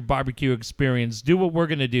enhance your barbecue experience. Do what we're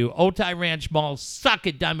going to do. Otay Ranch Mall, suck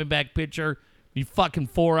it, Diamondback pitcher. You fucking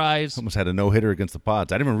four eyes. Almost had a no-hitter against the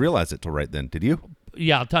Pods. I didn't even realize it till right then. Did you?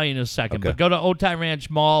 Yeah, I'll tell you in a second. Okay. But go to Otay Ranch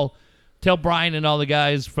Mall. Tell Brian and all the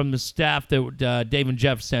guys from the staff that Dave and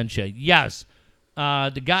Jeff sent you. Yes,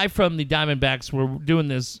 the guy from the Diamondbacks, we're doing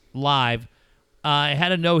this live,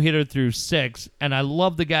 had a no-hitter through 6, and I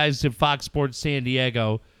love the guys at Fox Sports San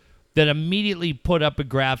Diego that immediately put up a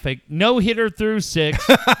graphic. No-hitter through 6.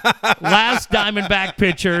 Last Diamondback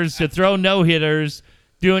pitchers to throw no-hitters,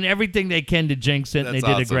 doing everything they can to jinx it, and they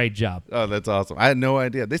did a great job. Oh, that's awesome. I had no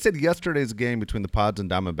idea. They said yesterday's game between the Pods and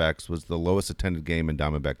Diamondbacks was the lowest attended game in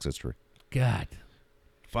Diamondbacks history. God.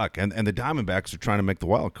 Fuck, and the Diamondbacks are trying to make the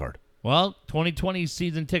wild card. Well, 2020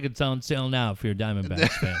 season tickets on sale now if you're a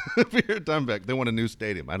Diamondbacks fan. If you're a Diamondback, they want a new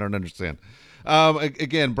stadium. I don't understand.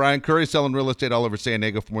 Again, Brian Curry selling real estate all over San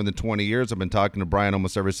Diego for more than 20 years. I've been talking to Brian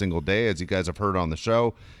almost every single day, as you guys have heard on the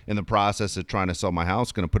show. In the process of trying to sell my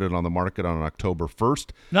house, going to put it on the market on October 1st.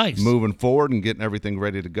 Nice. Moving forward and getting everything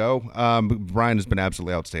ready to go. Brian has been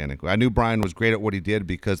absolutely outstanding. I knew Brian was great at what he did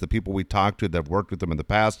because the people we talked to that have worked with him in the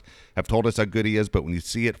past have told us how good he is, but when you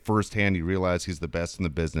see it firsthand, you realize he's the best in the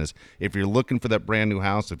business. If you're looking for that brand new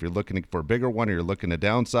house, if you're looking for a bigger one or you're looking to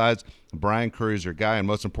downsize, Brian Curry is your guy, and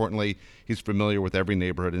most importantly, he's familiar with every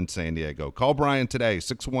neighborhood in San Diego. Call Brian today,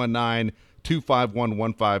 619-251-1588,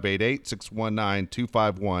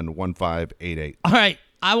 619-251-1588. All right,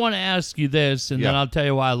 I want to ask you this, and then Yeah. I'll tell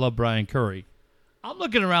you why I love Brian Curry. I'm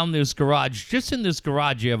looking around this garage. Just in this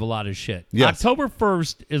garage, you have a lot of shit. Yes. October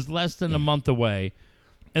 1st is less than a month away,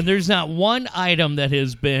 and there's not one item that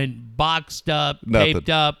has been boxed up, Nothing. taped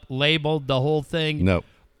up, labeled, the whole thing. No.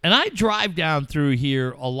 And I drive down through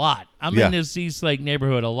here a lot. I'm Yeah. in this East Lake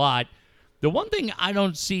neighborhood a lot. The one thing I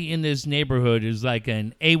don't see in this neighborhood is like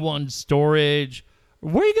an A1 storage.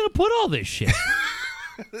 Where are you going to put all this shit?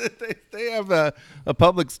 They have a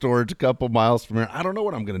public storage a couple miles from here. I don't know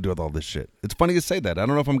what I'm going to do with all this shit. It's funny you say that. I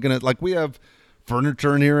don't know if I'm going to, like, we have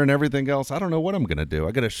furniture in here and everything else. I don't know what I'm going to do.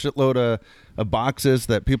 I got a shitload of boxes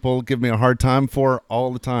that people give me a hard time for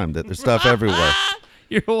all the time, that there's stuff everywhere.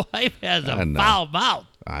 Your wife has a I know. foul mouth.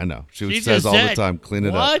 I know. She She says just all said, the time, clean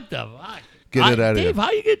it what up. the fuck? Get it out of Dave, here.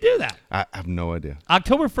 how you going to do that? I have no idea.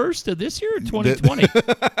 October 1st of this year or 2020?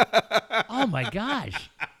 Oh, my gosh.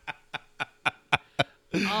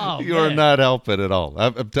 Oh, You are man. not helping at all.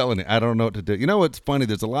 I'm telling you, I don't know what to do. You know what's funny?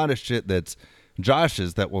 There's a lot of shit that's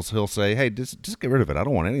Josh's that he'll say, hey, just get rid of it. I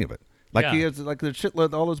don't want any of it. Like Yeah. he has like the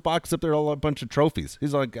shitload, all those boxes up there, all a bunch of trophies.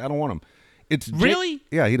 He's like, I don't want them. It's Really?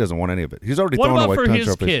 Yeah, he doesn't want any of it. He's already What thrown about away for tons his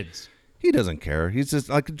of trophies. kids? He doesn't care. He's just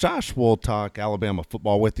like Josh will talk Alabama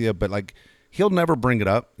football with you, but like he'll never bring it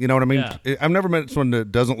up. You know what I mean? Yeah. I've never met someone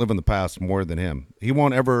that doesn't live in the past more than him. He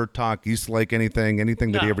won't ever talk East Lake anything that he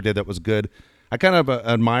No. ever did that was good. I kind of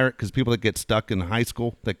admire it because people that get stuck in high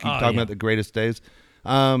school that keep talking yeah. about the greatest days.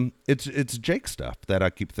 It's Jake stuff that I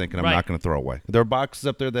keep thinking I'm Right. not going to throw away. There are boxes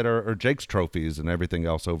up there that are Jake's trophies and everything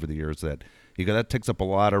else over the years that that takes up a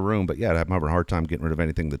lot of room. But yeah, I'm having a hard time getting rid of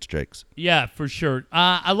anything that's Jake's. Yeah, for sure.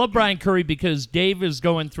 I love Brian Curry because Dave is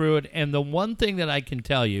going through it, and the one thing that I can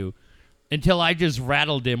tell you, until I just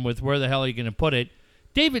rattled him with where the hell are you going to put it,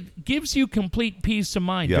 David gives you complete peace of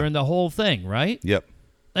mind Yeah. during the whole thing, right? Yep.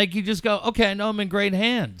 Like you just go, okay, I know I'm in great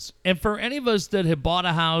hands. And for any of us that have bought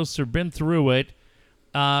a house or been through it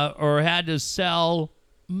or had to sell,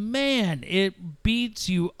 man, it beats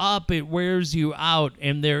you up. It wears you out.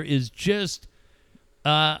 And there is just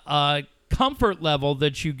a comfort level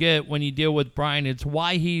that you get when you deal with Brian. It's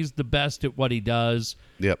why he's the best at what he does.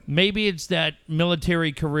 Yep. Maybe it's that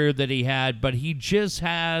military career that he had, but he just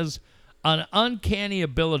has an uncanny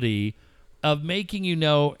ability of making you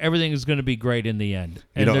know everything is going to be great in the end.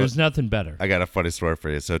 And there's nothing better. I got a funny story for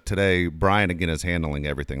you. So today, Brian, again, is handling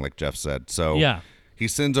everything like Jeff said. So Yeah. he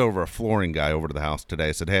sends over a flooring guy over to the house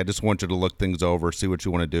today. Said, hey, I just want you to look things over, see what you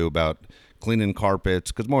want to do about cleaning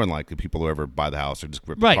carpets. Because more than likely, people who ever buy the house are just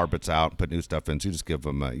rip Right. the carpets out and put new stuff in. So you just give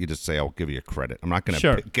them, you just say, I'll give you a credit. I'm not going to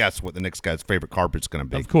Sure. guess what the next guy's favorite carpet's going to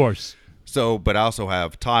be. Of course. So, but I also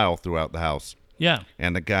have tile throughout the house. Yeah.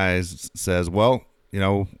 And the guy says, well,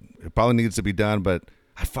 it probably needs to be done, but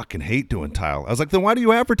I fucking hate doing tile. I was like, then why do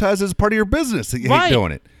you advertise as part of your business that you Right. hate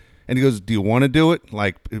doing it? And he goes, do you want to do it?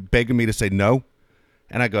 Like begging me to say no.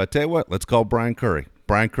 And I go, I tell you what, let's call Brian Curry.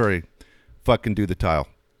 Brian Curry, fucking do the tile.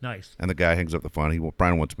 Nice. And the guy hangs up the phone.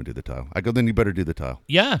 Brian wants me to do the tile. I go, then you better do the tile.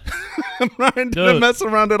 Yeah. Brian didn't mess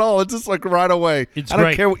around at all. It's just like right away. It's I don't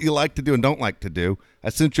great. care what you like to do and don't like to do. I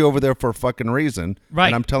sent you over there for a fucking reason. Right.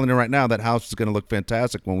 And I'm telling you right now, that house is going to look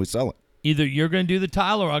fantastic when we sell it. Either you're going to do the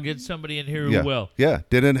tile or I'll get somebody in here who will. Yeah.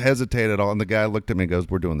 Didn't hesitate at all. And the guy looked at me and goes,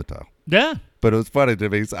 we're doing the tile. Yeah. But it was funny to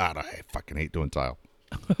me. He said, I fucking hate doing tile.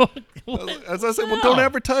 As I said, well, don't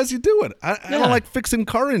advertise you do it. I don't like fixing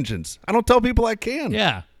car engines. I don't tell people I can.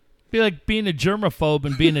 Yeah. Be like being a germaphobe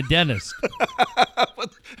and being a dentist.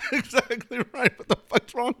 Exactly right. What the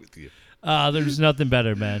fuck's wrong with you? There's nothing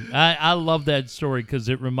better, man. I love that story because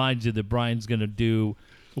it reminds you that Brian's going to do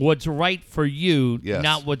what's right for you,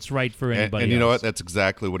 not what's right for anybody else. And you know what? That's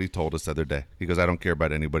exactly what he told us the other day. He goes, I don't care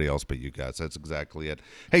about anybody else but you guys. That's exactly it.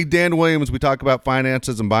 Hey, Dan Williams, we talk about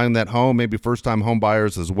finances and buying that home, maybe first-time home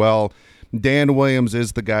buyers as well. Dan Williams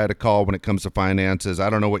is the guy to call when it comes to finances. I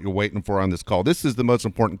don't know what you're waiting for on this call. This is the most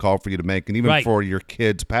important call for you to make, and even for your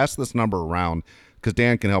kids. Pass this number around because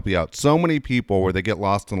Dan can help you out. So many people where they get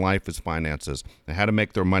lost in life is finances and how to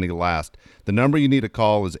make their money last. The number you need to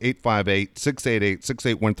call is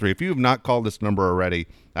 858-688-6813. If you have not called this number already,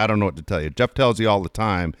 I don't know what to tell you. Jeff tells you all the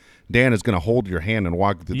time, Dan is going to hold your hand and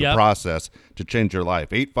walk you through the process to change your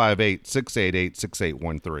life.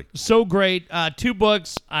 858-688-6813. So great. 2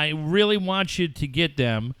 books. I really want you to get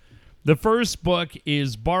them. The first book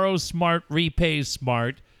is Borrow Smart, Repay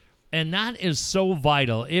Smart. And that is so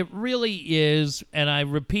vital. It really is. And I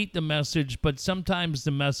repeat the message, but sometimes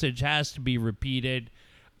the message has to be repeated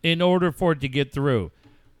in order for it to get through.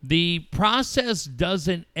 The process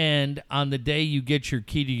doesn't end on the day you get your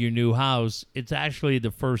key to your new house. It's actually the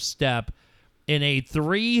first step in a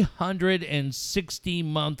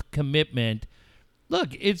 360-month commitment. Look,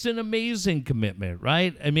 it's an amazing commitment,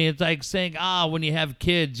 right? I mean, it's like saying, when you have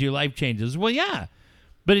kids, your life changes. Well, yeah,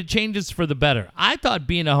 but it changes for the better. I thought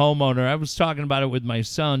being a homeowner, I was talking about it with my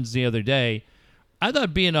sons the other day, I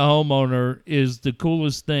thought being a homeowner is the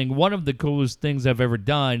coolest thing, one of the coolest things I've ever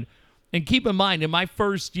done. And keep in mind, in my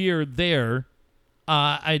first year there,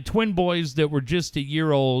 I had twin boys that were just a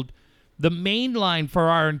year old. The main line for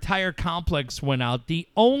our entire complex went out. The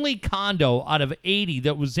only condo out of 80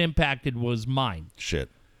 that was impacted was mine. Shit.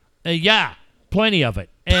 Yeah, plenty of it.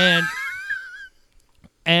 And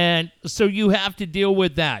and so you have to deal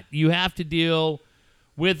with that. You have to deal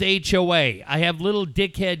with HOA. I have little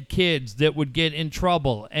dickhead kids that would get in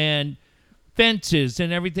trouble and fences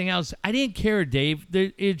and everything else. I didn't care, Dave.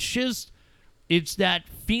 It's that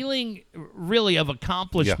feeling really of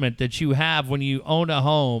accomplishment that you have when you own a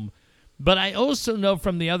home. But I also know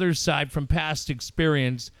from the other side, from past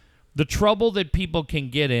experience, the trouble that people can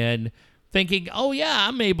get in thinking, oh, yeah,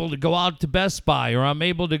 I'm able to go out to Best Buy or I'm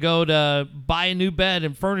able to go to buy a new bed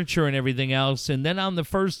and furniture and everything else. And then on the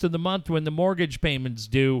first of the month when the mortgage payment's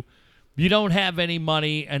due, you don't have any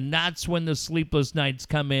money, and that's when the sleepless nights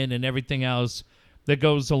come in and everything else that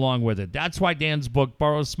goes along with it. That's why Dan's book,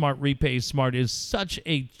 Borrow Smart, Repay Smart, is such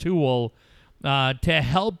a tool to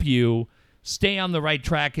help you stay on the right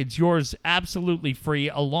track. It's yours absolutely free,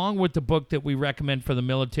 along with the book that we recommend for the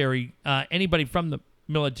military, anybody from the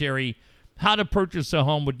military, How to Purchase a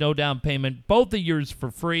Home with No Down Payment. Both of yours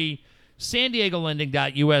for free.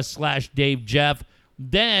 SanDiegoLending.us/Dave Jeff.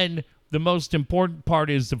 Then the most important part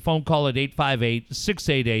is the phone call at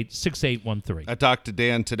 858-688-6813. I talked to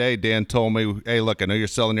Dan today. Dan told me, hey, look, I know you're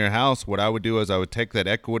selling your house. What I would do is I would take that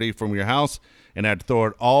equity from your house and I'd throw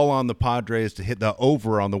it all on the Padres to hit the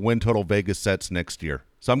over on the win total Vegas sets next year.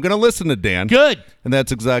 So I'm going to listen to Dan. Good. And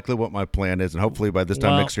that's exactly what my plan is. And hopefully by this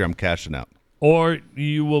time next year, I'm cashing out. Or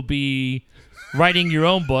you will be writing your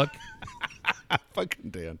own book. Fucking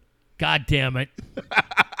Dan. God damn it.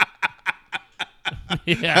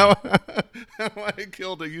 Yeah. How I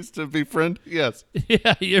Killed a Used to Be Friend? Yes.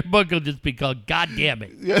 Yeah, your book will just be called God Damn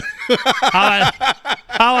It. Yeah.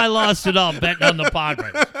 how I lost it all betting on the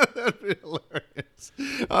Padres. That'd be hilarious.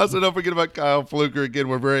 Also, don't forget about Kyle Fluker. Again,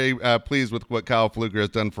 we're very pleased with what Kyle Fluker has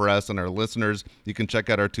done for us and our listeners. You can check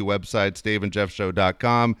out our 2 websites,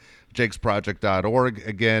 daveandjeffshow.com, jakesproject.org.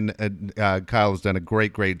 Again, Kyle has done a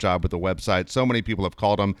great job with the website. So many people have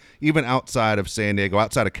called him, even outside of San Diego,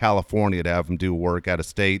 outside of California, to have him do work out of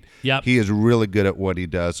state. Yep. He is really good at what he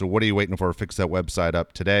does. So what are you waiting for? Fix that website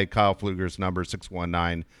up today. Kyle Fluger's number,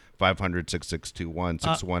 619-500-6621,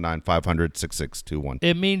 619-500-6621.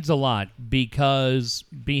 It means a lot because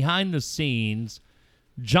behind the scenes,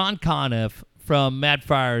 John Conniff from Matt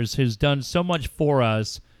Fires has done so much for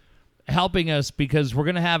us, helping us because we're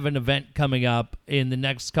going to have an event coming up in the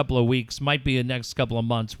next couple of weeks, might be the next couple of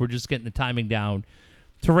months. We're just getting the timing down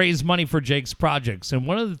to raise money for Jake's Projects. And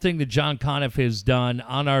one of the things that John Conniff has done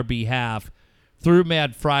on our behalf through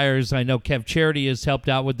Mad Friars. I know Kev Charity has helped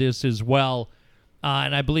out with this as well.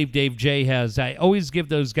 And I believe Dave J has. I always give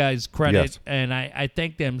those guys credit, Yes. and I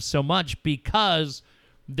thank them so much because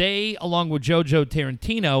they, along with JoJo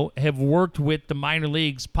Tarantino, have worked with the minor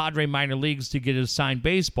leagues, Padre minor leagues, to get us signed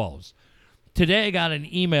baseballs. Today I got an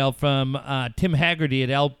email from Tim Haggerty at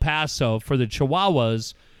El Paso for the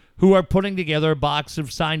Chihuahuas, who are putting together a box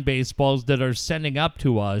of signed baseballs that are sending up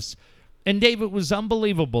to us. And Dave, it was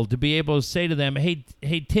unbelievable to be able to say to them, hey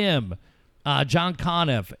Tim, John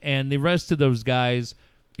Conniff, and the rest of those guys,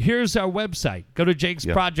 here's our website. Go to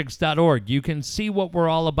jakesprojects.org. You can see what we're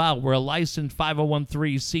all about. We're a licensed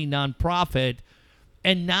 501(c) nonprofit.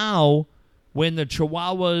 And now, when the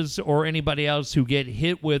Chihuahuas or anybody else who get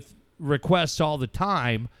hit with requests all the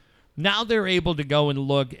time, now they're able to go and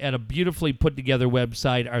look at a beautifully put together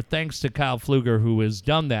website. Our thanks to Kyle Pfluger, who has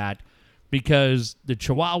done that, because the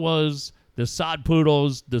Chihuahuas, the Sod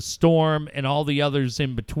Poodles, the Storm, and all the others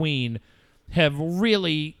in between have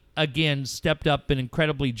really, again, stepped up, been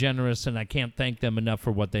incredibly generous, and I can't thank them enough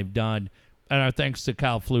for what they've done. And our thanks to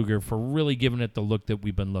Kyle Pfluger for really giving it the look that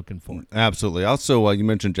we've been looking for. Absolutely. Also, you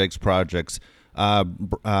mentioned Jake's Projects.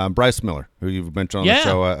 Bryce Miller, who you've mentioned on the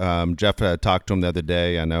show. Jeff talked to him the other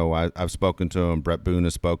day. I know I've spoken to him. Brett Boone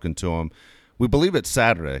has spoken to him. We believe it's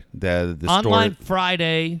Saturday. The online story,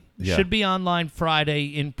 Friday. Yeah. Should be online Friday,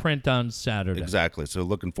 in print on Saturday. Exactly. So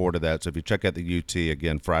looking forward to that. So if you check out the UT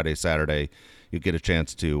again, Friday, Saturday, you get a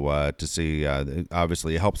chance to see.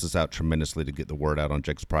 Obviously, it helps us out tremendously to get the word out on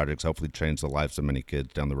Jake's Projects. Hopefully, change the lives of many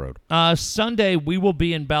kids down the road. Sunday, we will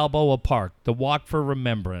be in Balboa Park, the Walk for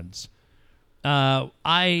Remembrance.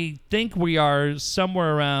 I think we are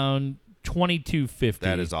somewhere around $22.50.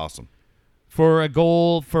 That is awesome. For a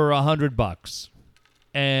goal for $100.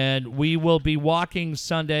 And we will be walking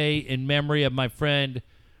Sunday in memory of my friend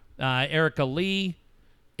Erica Lee,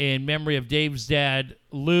 in memory of Dave's dad,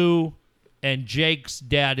 Lou, and Jake's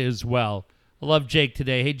dad as well. I love Jake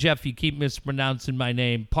today. Hey, Jeff, you keep mispronouncing my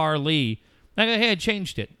name. Parlee. I go, hey, I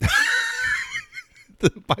changed it.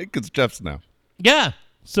 The mic is Jeff's now. Yeah,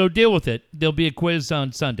 so deal with it. There'll be a quiz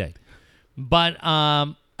on Sunday. But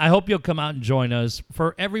I hope you'll come out and join us.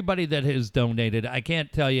 For everybody that has donated, I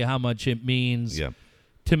can't tell you how much it means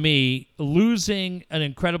to me. Losing an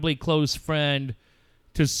incredibly close friend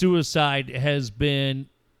to suicide has been,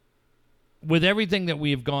 with everything that we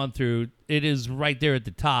have gone through, it is right there at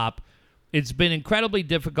the top. It's been incredibly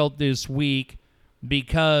difficult this week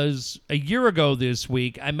because a year ago this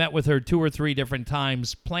week, I met with her 2 or 3 different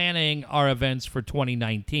times planning our events for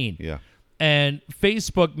 2019. Yeah. And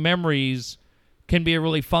Facebook memories can be a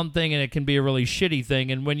really fun thing, and it can be a really shitty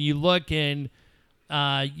thing. And when you look and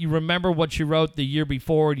you remember what you wrote the year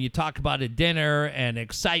before, and you talk about a dinner and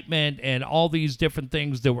excitement and all these different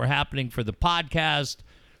things that were happening for the podcast,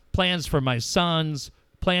 plans for my sons,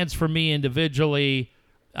 plans for me individually,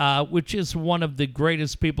 which is one of the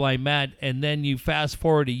greatest people I met. And then you fast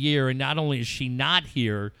forward a year, and not only is she not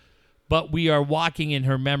here, but we are walking in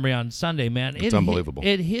her memory on Sunday, man. It's unbelievable.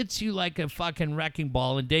 It hits you like a fucking wrecking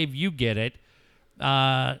ball. And Dave, you get it.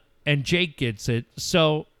 And Jake gets it.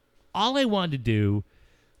 So all I wanted to do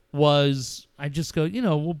was I just go,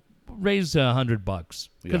 we'll raise $100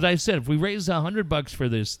 because I said if we raise $100 for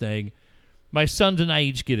this thing, my sons and I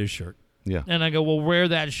each get a shirt. Yeah. And I go, we'll wear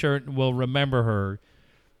that shirt and we'll remember her.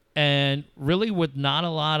 And really, with not a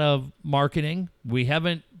lot of marketing, we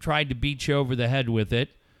haven't tried to beat you over the head with it.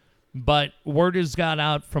 But word has got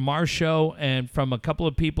out from our show and from a couple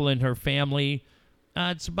of people in her family.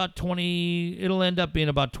 It's about it'll end up being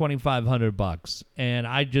about $2,500. And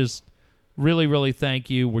I just really, really thank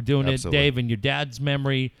you. We're doing Absolutely. it, Dave, in your dad's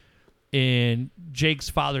memory, in Jake's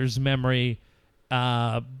father's memory.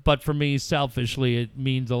 But for me, selfishly, it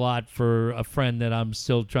means a lot for a friend that I'm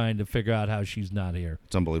still trying to figure out how she's not here.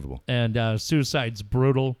 It's unbelievable. And suicide's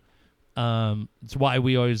brutal. It's why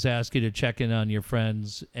we always ask you to check in on your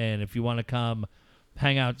friends. And if you want to come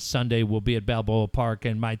hang out Sunday, we'll be at Balboa Park.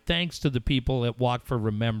 And my thanks to the people at Walk for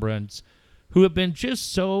Remembrance who have been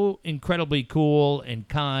just so incredibly cool and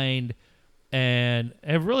kind and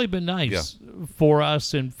have really been nice for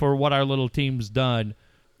us and for what our little team's done.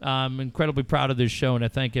 I'm incredibly proud of this show, and I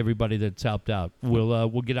thank everybody that's helped out. We'll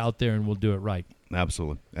get out there and we'll do it right.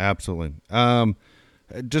 Absolutely.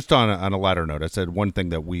 Just on a lighter note, I said one thing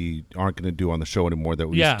that we aren't going to do on the show anymore that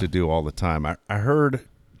we used to do all the time. I heard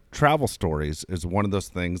travel stories is one of those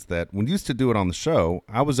things that when we used to do it on the show,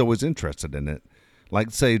 I was always interested in it.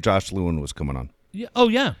 Like, say, Josh Lewin was coming on. Yeah. Oh,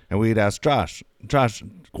 yeah. And we'd ask Josh,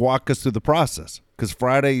 walk us through the process. Because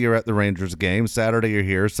Friday you're at the Rangers game, Saturday you're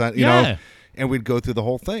here, you know, and we'd go through the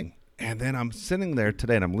whole thing. And then I'm sitting there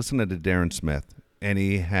today and I'm listening to Darren Smith, and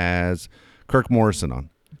he has Kirk Morrison on.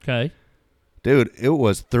 Okay. Dude, it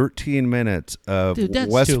was 13 minutes of Dude,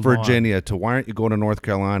 that's West too Virginia to why aren't you going to North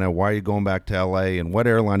Carolina? Why are you going back to L.A.? And what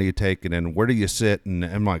airline are you taking? And where do you sit? And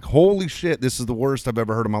I'm like, holy shit, this is the worst I've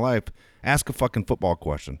ever heard in my life. Ask a fucking football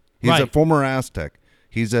question. He's a Right. former Aztec.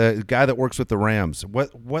 He's a guy that works with the Rams.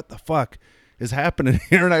 What the fuck is happening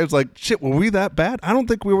here? And I was like, shit, were we that bad? I don't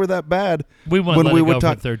think we were that bad. We wouldn't let it would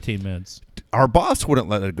go for 13 minutes. Our boss wouldn't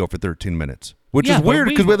let it go for 13 minutes, which Yeah, is but weird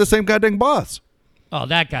we- because we had the same goddamn boss. Oh,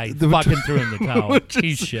 that guy fucking threw in the towel.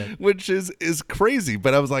 He's shit. Which is crazy.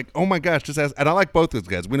 But I was like, oh my gosh, just ask. And I like both those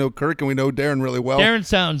guys. We know Kirk and we know Darren really well. Darren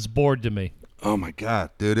sounds bored to me. Oh my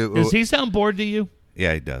god, dude! Does he sound bored to you?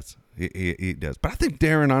 Yeah, he does. He does. But I think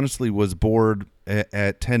Darren honestly was bored at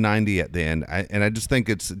 1090 at the end. And I just think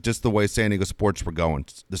it's just the way San Diego sports were going.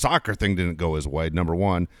 The soccer thing didn't go his way. Number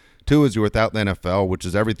one. Two is you're without the NFL, which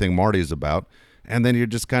is everything Marty's about. And then you're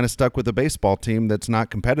just kind of stuck with a baseball team that's not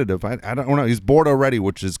competitive. I don't know. He's bored already,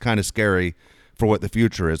 which is kind of scary for what the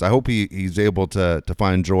future is. I hope he's able to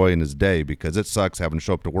find joy in his day because it sucks having to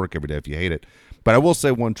show up to work every day if you hate it. But I will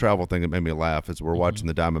say one travel thing that made me laugh is we're watching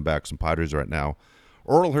the Diamondbacks and Padres right now.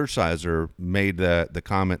 Earl Hershiser made the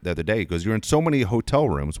comment the other day. He goes, you're in so many hotel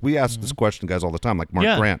rooms. We ask this question, guys, all the time, like Mark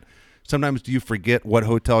Yeah. Grant. Sometimes do you forget what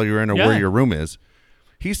hotel you're in or where your room is?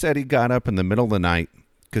 He said he got up in the middle of the night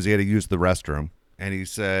because he had to use the restroom. And he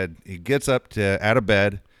said he gets up out of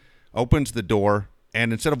bed, opens the door,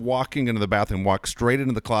 and instead of walking into the bathroom, walks straight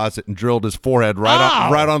into the closet and drilled his forehead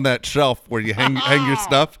right on that shelf where you hang your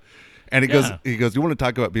stuff. And he goes, you want to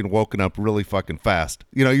talk about being woken up really fucking fast?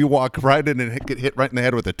 You know, you walk right in and get hit right in the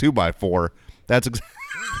head with a 2x4. That's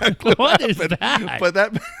exactly What is that? But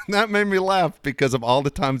that made me laugh because of all the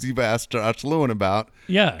times you've asked Josh Lewin about,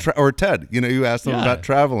 Yeah. or Ted. You know, you asked him Yeah. about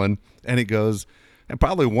traveling, and he goes, and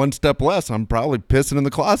probably one step less, I'm probably pissing in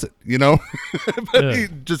the closet. You know, but Yeah. he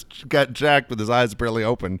just got jacked with his eyes barely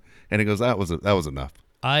open, and he goes, that was enough.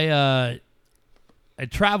 I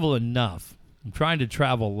travel enough. I'm trying to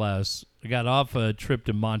travel less. I got off a trip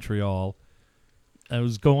to Montreal. I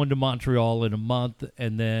was going to Montreal in a month,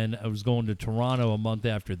 and then I was going to Toronto a month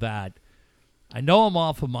after that. I know I'm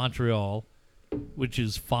off of Montreal, which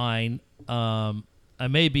is fine. I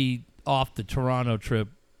may be off the Toronto trip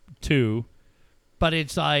too, but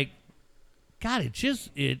it's like, God,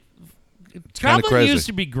 traveling crazy. used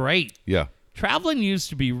to be great. Yeah. Traveling used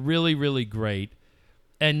to be really, really great.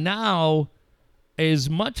 And now, as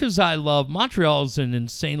much as I love, Montreal is an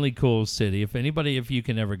insanely cool city. If you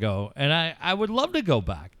can ever go. And I would love to go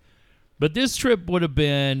back. But this trip would have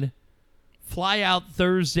been fly out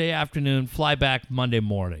Thursday afternoon, fly back Monday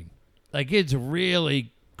morning. Like, it's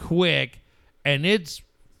really quick, and it's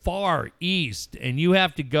far east. And you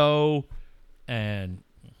have to go and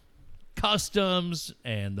customs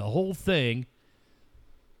and the whole thing.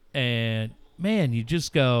 And, man, you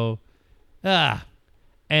just go,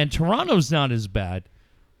 And Toronto's not as bad.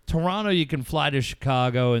 Toronto, you can fly to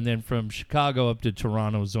Chicago, and then from Chicago up to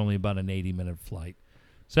Toronto is only about an 80-minute flight.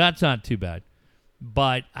 So that's not too bad.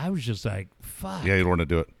 But I was just like, fuck. Yeah, you don't want to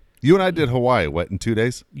do it. You and I did Hawaii, in 2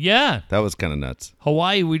 days? Yeah. That was kind of nuts.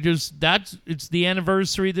 Hawaii, it's the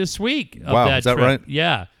anniversary this week of Wow, that is that trip. right?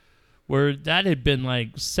 Yeah. Where that had been like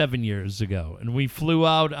 7 years ago. And we flew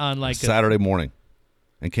out on like Saturday morning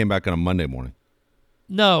and came back on a Monday morning.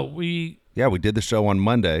 Yeah, we did the show on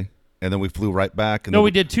Monday, and then we flew right back. And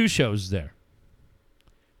we did two shows there.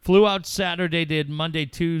 Flew out Saturday, did Monday,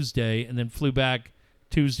 Tuesday, and then flew back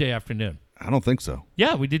Tuesday afternoon. I don't think so.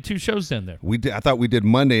 Yeah, we did two shows then there. We did. I thought we did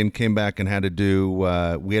Monday and came back and had to do.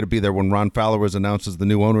 We had to be there when Ron Fowler was announced as the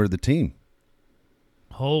new owner of the team.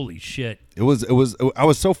 Holy shit! It was. I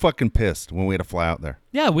was so fucking pissed when we had to fly out there.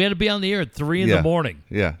 Yeah, we had to be on the air at 3 in the morning.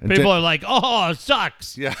 Yeah, and People are like, "Oh, it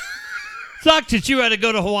sucks." Yeah. Sucks that you had to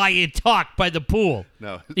go to Hawaii and talk by the pool.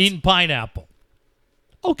 No. Eating pineapple.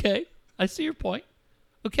 Okay. I see your point.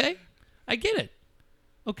 Okay. I get it.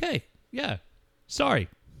 Okay. Yeah. Sorry.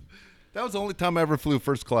 That was the only time I ever flew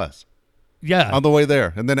first class Yeah. on the way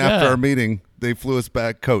there. And then after Yeah. our meeting, they flew us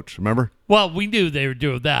back coach, remember? Well, we knew they were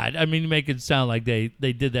doing that. I mean, you make it sound like they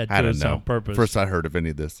did that I to don't us know. on purpose. First I heard of any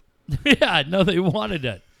of this. Yeah. No, they wanted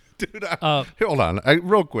it. Dude, hold on.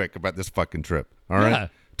 Real quick about this fucking trip. All right. Yeah.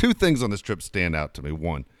 Two things on this trip stand out to me.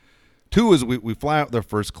 One. Two is we fly out there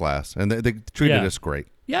first class, and they treated Yeah. us great.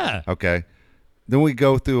 Yeah. Okay. Then we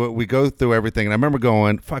go through it. We go through everything. And I remember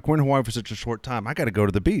going, fuck, we're in Hawaii for such a short time. I got to go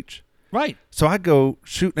to the beach. Right. So I go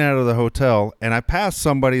shooting out of the hotel, and I pass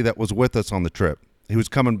somebody that was with us on the trip. He was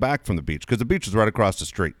coming back from the beach because the beach was right across the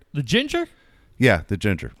street. The ginger? Yeah, the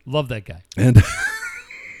ginger. Love that guy. And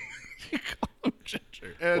you call him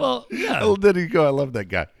ginger. And Well, yeah. oh, there you go. I love that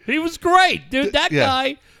guy. He was great, dude. That Yeah.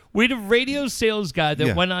 guy We had a radio sales guy that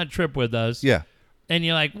Yeah. went on a trip with us. Yeah. And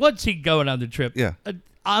you're like, what's he going on the trip? Yeah.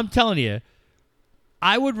 I'm telling you,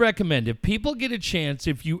 I would recommend if people get a chance,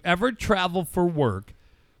 if you ever travel for work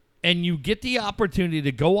and you get the opportunity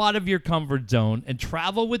to go out of your comfort zone and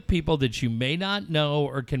travel with people that you may not know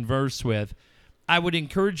or converse with, I would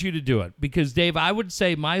encourage you to do it. Because, Dave, I would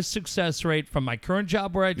say my success rate from my current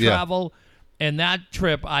job where I Yeah. travel and that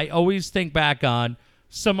trip, I always think back on.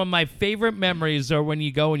 Some of my favorite memories are when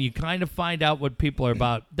you go and you kind of find out what people are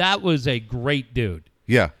about. That was a great dude.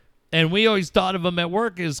 Yeah. And we always thought of him at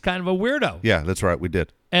work as kind of a weirdo. Yeah, that's right. We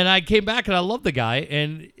did. And I came back and I love the guy.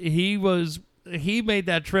 And he made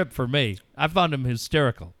that trip for me. I found him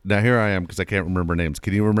hysterical. Now here I am because I can't remember names.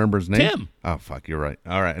 Can you remember his name? Tim. Oh, fuck. You're right.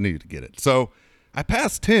 All right. I need to get it. So I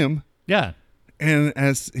passed Tim, Yeah. and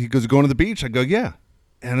as he goes, going to the beach, I go, yeah.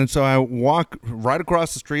 And then so I walk right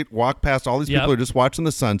across the street, walk past all these Yep. people who are just watching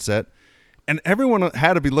the sunset. And everyone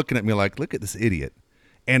had to be looking at me like, look at this idiot.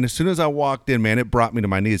 And as soon as I walked in, man, it brought me to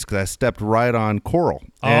my knees because I stepped right on coral.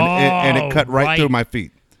 And it cut right through my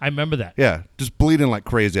feet. I remember that. Yeah, just bleeding like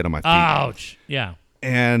crazy out of my feet. Ouch. Yeah.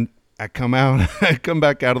 And I come out, I come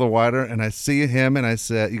back out of the water, and I see him, and I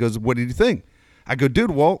said, he goes, what did you think? I go,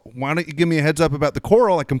 dude, well, why don't you give me a heads up about the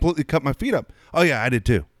coral? I completely cut my feet up. Oh, yeah, I did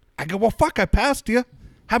too. I go, well, fuck, I passed you.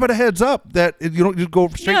 How about a heads up that you don't just go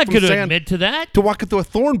straight Yeah, I from could the sand admit to that. to walking through a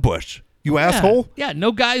thorn bush, you asshole? Yeah,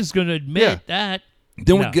 no guy's going to admit Yeah. that.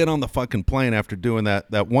 Then No. we get on the fucking plane after doing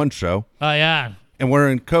that one show, Oh, yeah. and we're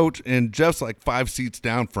in coach, and Jeff's like 5 seats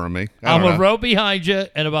down from me. I I'm don't a know. row behind you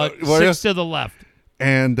and about were 6 to the left.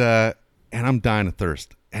 And I'm dying of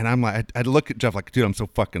thirst. And I'm like, I look at Jeff like, dude, I'm so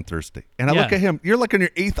fucking thirsty. And I Yeah. look at him. You're like on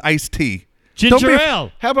your 8th iced tea. Ginger Don't be-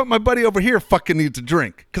 ale. How about my buddy over here fucking needs a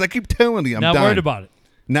drink? Because I keep telling you I'm Not dying. worried about it.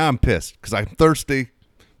 Now I'm pissed because I'm thirsty.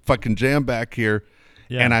 Fucking jam back here.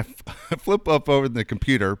 Yeah. And I flip up over the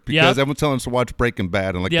computer because Yep. everyone's telling us to watch Breaking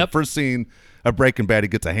Bad. And like Yep. the first scene of Breaking Bad, he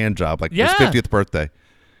gets a hand job, like Yeah. his 50th birthday.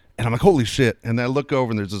 And I'm like, holy shit. And then I look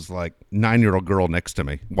over and there's this like 9-year-old girl next to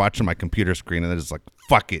me watching my computer screen. And they're just like,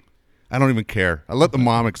 fuck it. I don't even care. I let the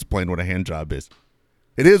mom explain what a hand job is.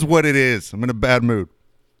 It is what it is. I'm in a bad mood.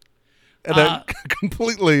 And I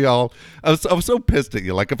completely I was so pissed at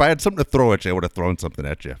you. Like if I had something to throw at you, I would have thrown something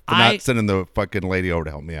at you. For not sending the fucking lady over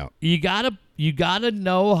to help me out. You gotta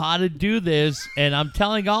know how to do this, and I'm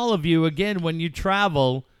telling all of you again, when you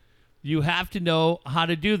travel, you have to know how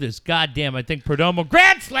to do this. God damn, I think Perdomo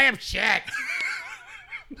Grand Slam shit.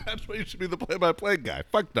 That's why you should be the play-by-play guy.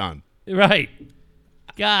 Fuck Don. Right.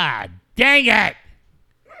 God dang it.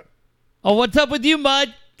 Oh, what's up with you,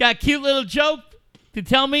 Mud? Got a cute little joke to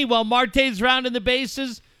tell me while Marte's rounding the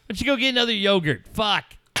bases? Why don't you go get another yogurt? Fuck.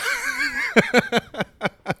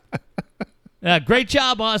 Great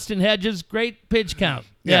job, Austin Hedges. Great pitch count.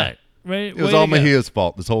 Yeah. Right. It was all Mejia's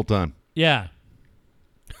fault this whole time. Yeah.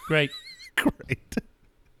 Great. Great.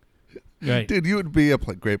 Great. Dude, you would be a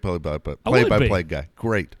great play-by-play I would be. guy.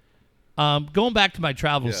 Great. Going back to my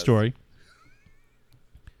travel Yes. story,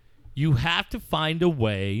 you have to find a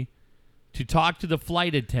way to talk to the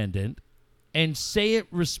flight attendant and say it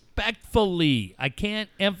respectfully. I can't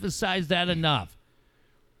emphasize that enough.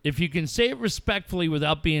 If you can say it respectfully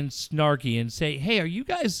without being snarky and say, hey, are you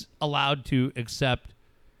guys allowed to accept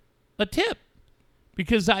a tip?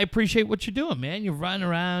 Because I appreciate what you're doing, man. You're running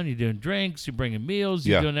around, you're doing drinks, you're bringing meals,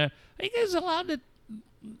 you're Yeah. doing that. Are you guys allowed to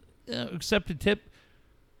accept a tip?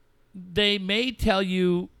 They may tell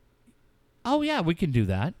you, oh, yeah, we can do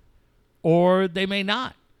that. Or they may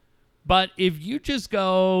not. But if you just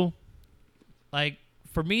go, like,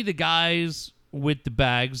 for me, the guys with the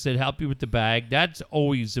bags that help you with the bag, that's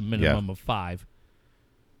always a minimum of 5.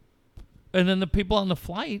 And then the people on the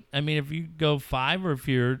flight, I mean, if you go 5 or if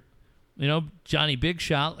you're, Johnny Big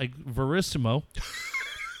Shot, like Verissimo,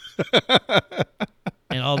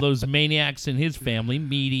 and all those maniacs in his family,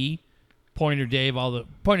 Meaty, Pointer Dave,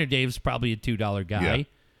 Pointer Dave's probably a $2 guy. Yeah.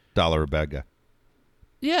 Dollar a bad guy.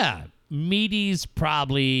 Yeah. Meaty's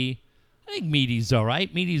probably, I think Meaty's all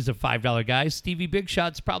right. Meaty's a $5 guy. Stevie Big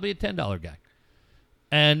Shot's probably a $10 guy.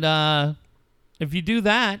 And if you do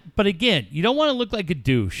that, but again, you don't want to look like a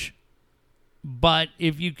douche. But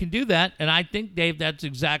if you can do that, and I think, Dave, that's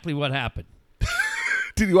exactly what happened.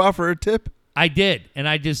 Did you offer a tip? I did. And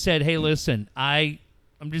I just said, hey, listen, I'm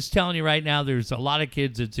just telling you right now, there's a lot of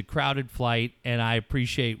kids. It's a crowded flight, and I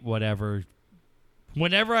appreciate whatever.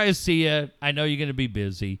 Whenever I see you, I know you're going to be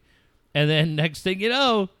busy. And then next thing you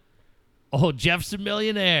know, Jeff's a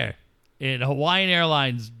millionaire in Hawaiian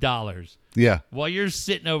Airlines dollars. Yeah. While you're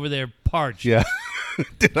sitting over there parched Yeah.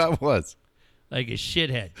 Dude, I was. like a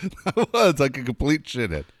shithead. I was like a complete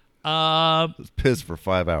shithead. I was pissed for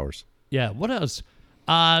 5 hours. Yeah, what else?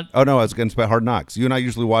 Oh, no, I was going to say Hard Knocks. You and I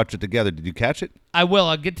usually watch it together. Did you catch it? I will.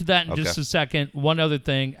 I'll get to that in Okay. just a second. One other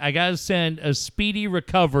thing. I got to send a speedy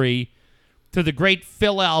recovery to the great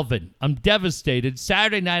Phil Alvin. I'm devastated.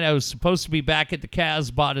 Saturday night, I was supposed to be back at the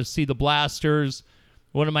Casbah to see the Blasters,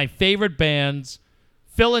 one of my favorite bands.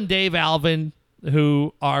 Phil and Dave Alvin,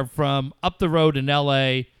 who are from up the road in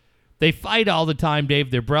L.A., they fight all the time,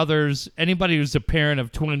 Dave. They're brothers. Anybody who's a parent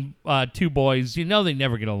of two boys, you know they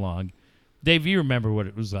never get along. Dave, you remember what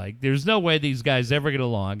it was like. There's no way these guys ever get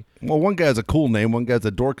along. Well, one guy's a cool name, one guy's a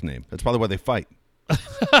dork name. That's probably why they fight.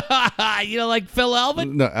 You know, like Phil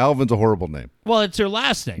Alvin? No, Alvin's a horrible name. Well, it's their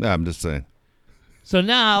last name. No, I'm just saying. So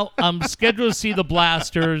now I'm scheduled to see the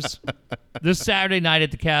Blasters this Saturday night at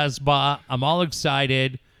the Casbah. I'm all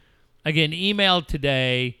excited. I get an email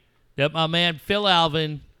today that my man Phil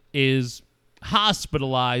Alvin is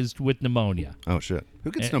hospitalized with pneumonia. Oh, shit.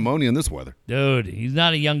 Who gets pneumonia in this weather? Dude, he's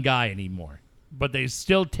not a young guy anymore. But they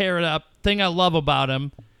still tear it up. Thing I love about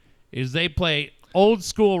him is they play old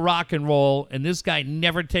school rock and roll, and this guy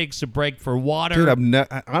never takes a break for water. Dude,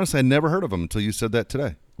 honestly, I never heard of them until you said that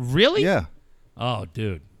today. Really? Yeah. Oh,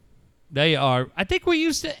 dude. They are. I think we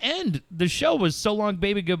used to end the show with So Long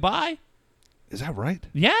Baby Goodbye. Is that right?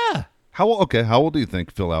 Yeah. How old do you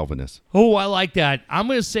think Phil Alvin is? Oh, I like that. I'm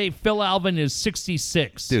going to say Phil Alvin is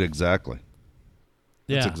 66. Dude, exactly.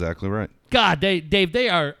 That's Yeah. exactly right. God, Dave, they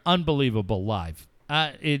are unbelievable live.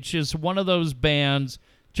 It's just one of those bands.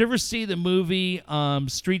 Did you ever see the movie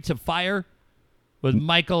Streets of Fire with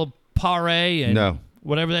Michael Paré and No.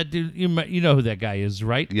 whatever that dude? You know who that guy is,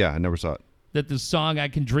 right? Yeah, I never saw it. That the song "I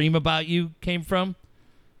Can Dream About You" came from.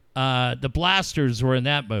 The Blasters were in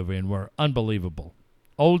that movie and were unbelievable.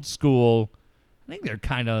 Old school. I think they're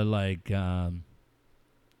kind of like I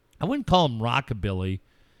wouldn't call them rockabilly.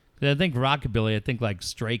 'Cause I think rockabilly. I think like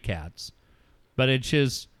Stray Cats, but it's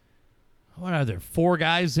just what are there? 4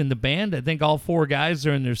 guys in the band. I think all 4 guys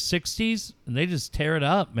are in their 60s, and they just tear it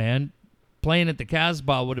up, man. Playing at the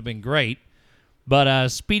Casbah would have been great, but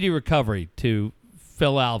speedy recovery to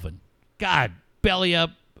Phil Alvin. God, belly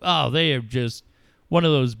up. Oh, they are just one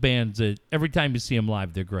of those bands that every time you see them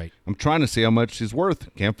live, they're great. I'm trying to see how much he's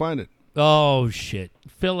worth. Can't find it. Oh, shit.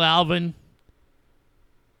 Phil Alvin,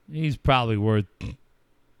 he's probably worth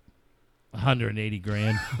 180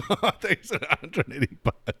 grand. I think it's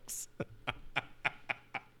 $180.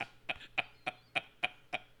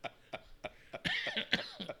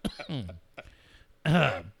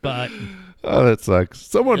 But Oh, that sucks.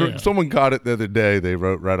 Someone Yeah. caught it the other day. They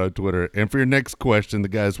wrote right on Twitter. And for your next question, the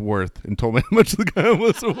guy's worth, and told me how much the guy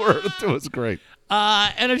was worth. It was great.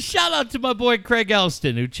 and a shout out to my boy Craig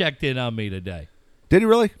Elston who checked in on me today. Did he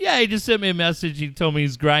really? Yeah, he just sent me a message. He told me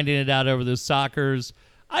he's grinding it out over the Sockers.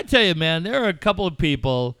 I tell you, man, there are a couple of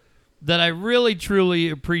people that I really, truly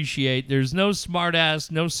appreciate. There's no smart ass,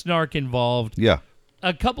 no snark involved. Yeah.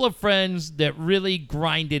 A couple of friends that really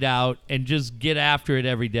grind it out and just get after it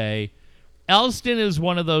every day. Elston is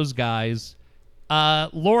one of those guys.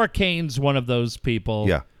 Laura Kane's one of those people.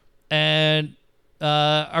 Yeah. And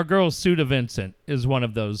our girl Suda Vincent is one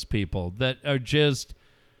of those people that are just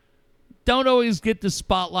don't always get the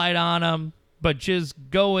spotlight on them, but just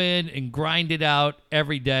go in and grind it out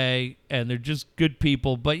every day, and they're just good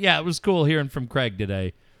people. But yeah, it was cool hearing from Craig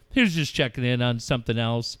today. He was just checking in on something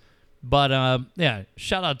else. But yeah,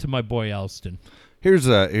 shout out to my boy Elston. Here's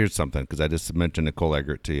something, because I just mentioned Nicole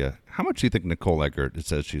Eggert to you. How much do you think Nicole Eggert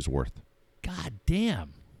says she's worth? God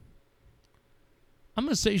damn. I'm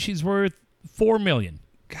gonna say she's worth $4 million.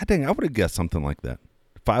 God dang, I would have guessed something like that.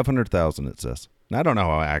 500,000 it says. Now, I don't know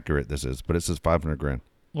how accurate this is, but it says 500 grand.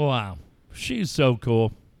 Wow, she's so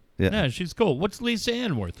cool. Yeah. Yeah, she's cool. What's Lisa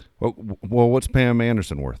Ann worth? Well, what's Pam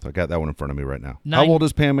Anderson worth? I got that one in front of me right now. Nine- How old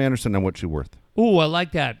is Pam Anderson and what's she worth? Ooh, I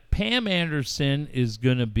like that. Pam Anderson is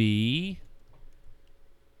gonna be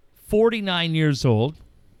 49 years old.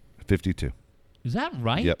 52. Is that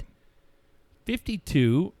right? Yep.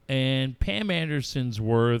 52, and Pam Anderson's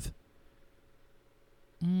worth.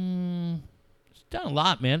 She's done a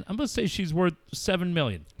lot, man. I'm gonna say she's worth $7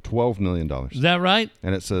 million. $12 million. Is that right?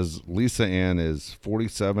 And it says Lisa Ann is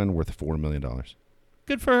 47, worth $4 million.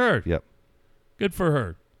 Good for her. Yep. Good for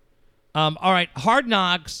her. All right, Hard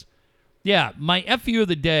Knocks. Yeah, my FU of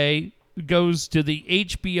the day goes to the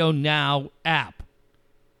HBO Now app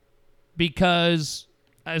because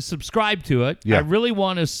I subscribe to it. Yeah. I really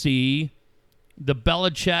want to see the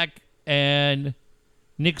Belichick and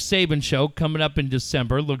Nick Saban show coming up in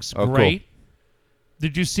December. Looks Oh, cool. great.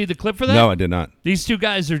 Did you see the clip for that? No, I did not. These two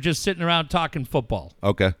guys are just sitting around talking football,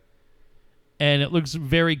 Okay. and it looks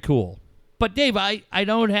very cool. But, Dave, I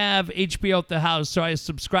don't have HBO at the house, so I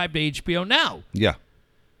subscribe to HBO Now. Yeah.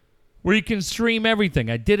 where you can stream everything.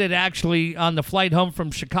 I did it actually on the flight home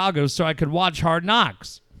from Chicago so I could watch Hard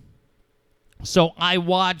Knocks. So I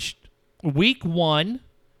watched week 1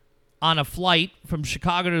 on a flight from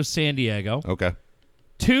Chicago to San Diego. Okay.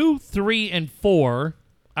 2, 3, and 4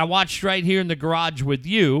 I watched right here in the garage with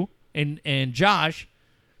you and Josh.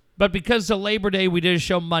 But because of Labor Day, we did a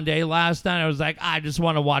show Monday. Last night I was like, I just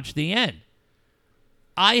want to watch the end.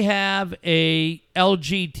 I have a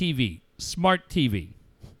LG TV, smart TV.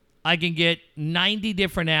 I can get 90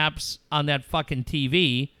 different apps on that fucking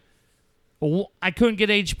TV. I couldn't get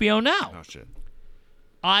HBO Now. Oh, shit.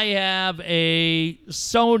 I have a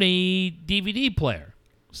Sony DVD player.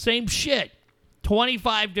 Same shit.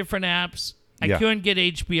 25 different apps. I couldn't get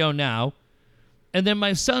HBO Now. And then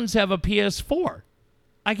my sons have a PS4.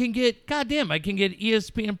 I can get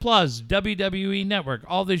ESPN Plus, WWE Network,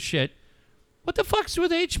 all this shit. What the fuck's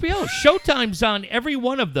with HBO? Showtime's on every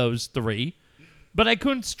one of those 3, but I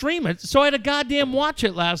couldn't stream it, so I had to goddamn watch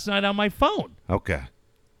it last night on my phone. Okay.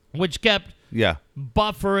 Which kept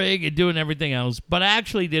buffering and doing everything else. But I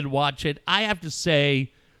actually did watch it. I have to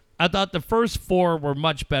say, I thought the first 4 were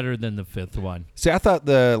much better than the 5th one. See, I thought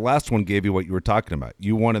the last one gave you what you were talking about.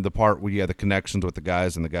 You wanted the part where you had the connections with the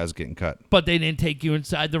guys and the guys getting cut. But they didn't take you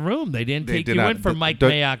inside the room. They didn't take you in for Mike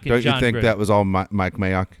Mayock and John Don't you think Gruden. that was all Mike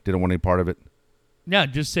Mayock? Didn't want any part of it? No,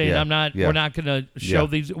 just saying we're not going to show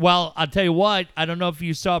these. Well, I'll tell you what. I don't know if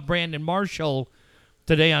you saw Brandon Marshall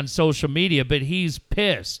today on social media, but he's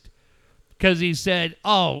pissed because he said,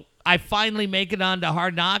 I finally make it onto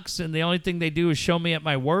Hard Knocks, and the only thing they do is show me at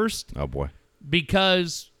my worst. Oh, boy.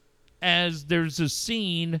 Because as there's a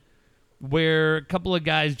scene where a couple of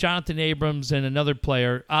guys, Jonathan Abrams and another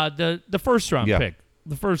player, the first-round pick,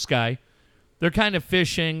 the first guy, they're kind of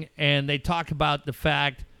fishing, and they talk about the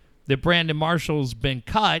fact that Brandon Marshall's been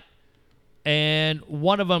cut, and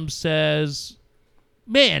one of them says,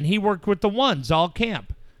 man, he worked with the ones all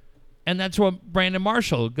camp. And that's what Brandon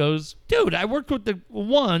Marshall goes, dude, I worked with the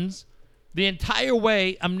ones the entire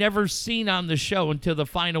way. I'm never seen on the show until the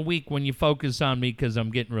final week when you focus on me because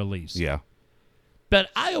I'm getting released. Yeah. But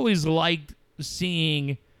I always liked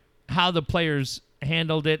seeing how the players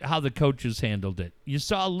handled it, how the coaches handled it. You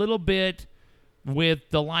saw a little bit with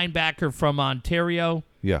the linebacker from Ontario.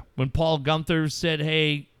 Yeah. When Paul Gunther said,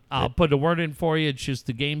 hey, I'll put a word in for you. It's just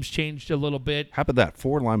the game's changed a little bit. How about that?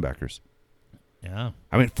 4 linebackers. Yeah.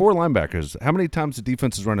 I mean, 4 linebackers. How many times the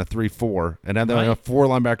defense has run a 3-4, and now they have 4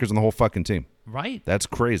 linebackers on the whole fucking team? Right. That's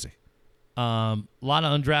crazy. A lot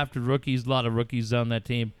of undrafted rookies, a lot of rookies on that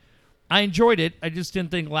team. I enjoyed it. I just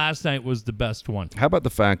didn't think last night was the best one. How about the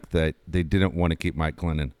fact that they didn't want to keep Mike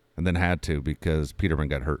Glennon and then had to because Peterman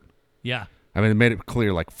got hurt? Yeah. I mean, it made it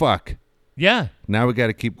clear, like, fuck. Yeah. Now we got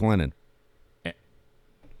to keep Glennon.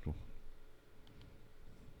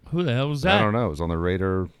 Who the hell was that? I don't know. It was on the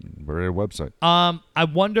Raider website. I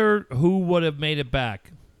wonder who would have made it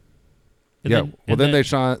back. Then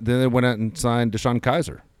they went out and signed Deshaun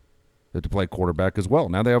Kaiser to play quarterback as well.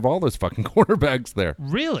 Now they have all those fucking quarterbacks there.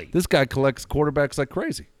 Really? This guy collects quarterbacks like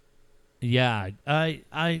crazy. Yeah,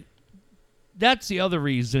 I. That's the other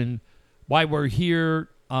reason why we're here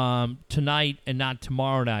tonight and not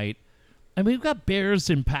tomorrow night. I mean, we've got Bears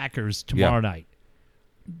and Packers tomorrow night.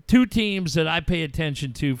 2 teams that I pay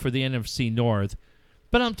attention to for the NFC North.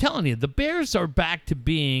 But I'm telling you, the Bears are back to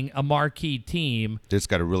being a marquee team. It's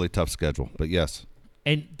got a really tough schedule, but yes.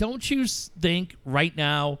 And don't you think right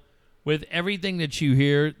now, with everything that you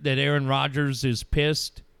hear, that Aaron Rodgers is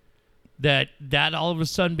pissed, that all of a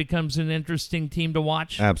sudden becomes an interesting team to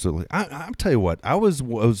watch? Absolutely. I'll tell you what. I was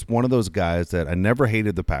one of those guys that I never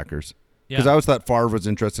hated the Packers because I always thought Favre was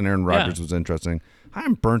interesting, Aaron Rodgers was interesting.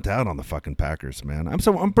 I'm burnt out on the fucking Packers, man.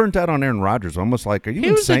 I'm burnt out on Aaron Rodgers. I'm almost like, are you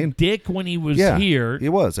insane? He was a dick when he was here. He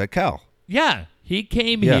was at Cal. Yeah, he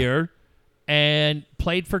came here and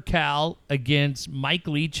played for Cal against Mike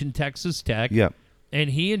Leach in Texas Tech. Yeah.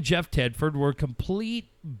 And he and Jeff Tedford were complete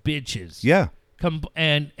bitches. Yeah.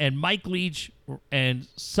 And Mike Leach and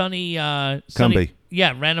Sonny Cumbie.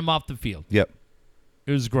 Ran him off the field. Yep.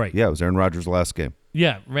 It was great. Yeah, it was Aaron Rodgers' last game.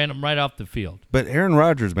 Yeah, ran him right off the field. But Aaron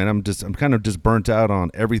Rodgers, man, I'm kind of just burnt out on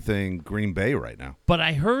everything Green Bay right now. But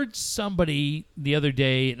I heard somebody the other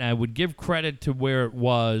day, and I would give credit to where it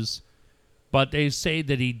was, but they say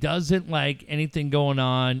that he doesn't like anything going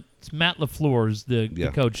on. It's Matt LaFleur's the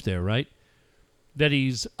coach there, right? That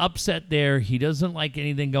he's upset there. He doesn't like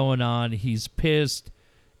anything going on. He's pissed,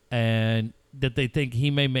 and that they think he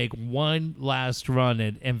may make one last run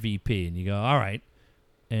at MVP. And you go, all right.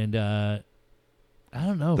 And I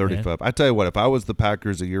don't know, 35. man. I tell you what, if I was the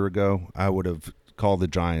Packers a year ago, I would have called the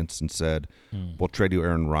Giants and said, we'll trade you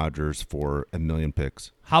Aaron Rodgers for 1 million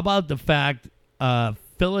picks. How about the fact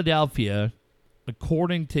Philadelphia,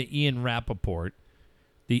 according to Ian Rappaport,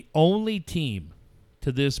 the only team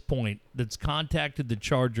to this point that's contacted the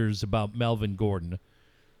Chargers about Melvin Gordon.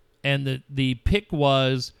 And the pick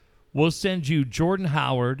was, we'll send you Jordan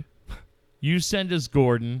Howard, you send us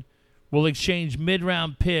Gordon, we'll exchange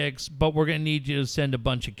mid-round picks, but we're going to need you to send a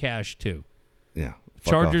bunch of cash too. Yeah.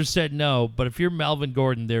 Chargers said no, but if you're Melvin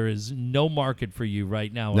Gordon, there is no market for you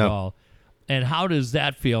right now at all. And how does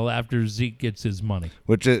that feel after Zeke gets his money?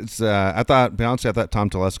 Which is, I thought Tom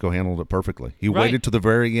Telesco handled it perfectly. He waited to the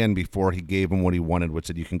very end before he gave him what he wanted, which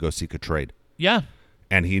said you can go seek a trade. Yeah.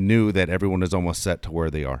 And he knew that everyone is almost set to where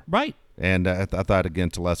they are. Right. And I thought, again,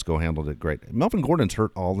 Telesco handled it great. Melvin Gordon's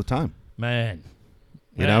hurt all the time. Man.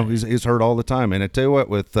 You know, he's hurt all the time. And I tell you what,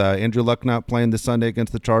 with Andrew Luck not playing this Sunday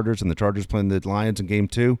against the Chargers and the Chargers playing the Lions in Game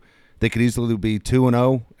 2, they could easily be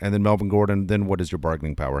 2-0, and then Melvin Gordon, then what does your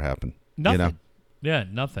bargaining power happen? Nothing. You know? Yeah,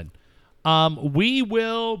 nothing. We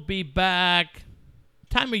will be back.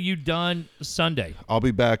 Time are you done Sunday? I'll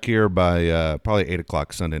be back here by probably 8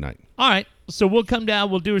 o'clock Sunday night. All right. So we'll come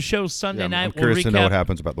down. We'll do a show Sunday night. I'm curious to know what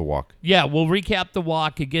happens about the walk. Yeah, we'll recap the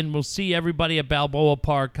walk. Again, we'll see everybody at Balboa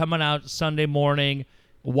Park coming out Sunday morning.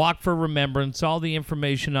 Walk for Remembrance. All the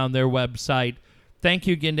information on their website. Thank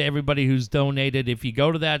you again to everybody who's donated. If you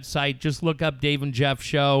go to that site, just look up Dave and Jeff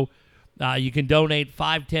Show. You can donate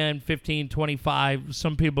 $5, $10, $15, $25.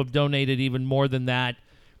 Some people have donated even more than that.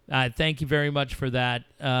 Thank you very much for that.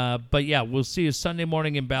 But, yeah, we'll see you Sunday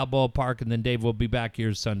morning in Balboa Park, and then Dave will be back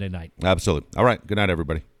here Sunday night. Absolutely. All right. Good night,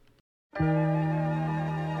 everybody.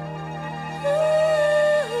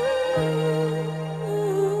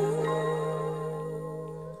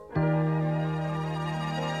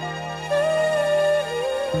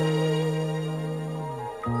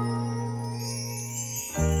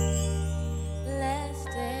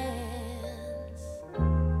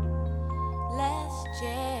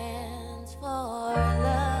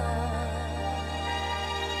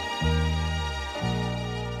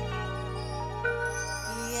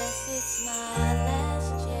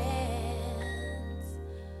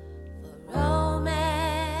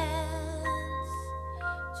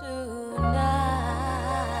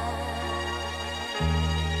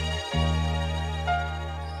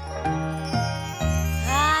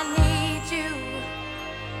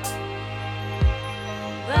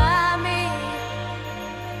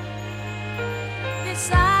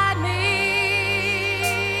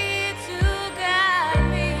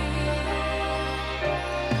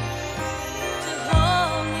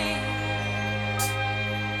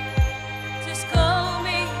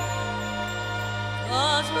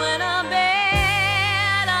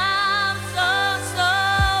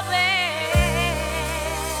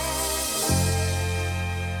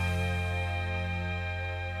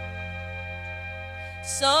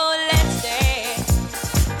 So let's dance,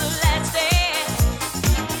 let's dance,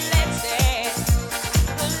 let's dance,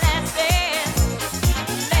 let's dance,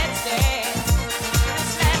 let's dance,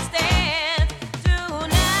 let's dance tonight.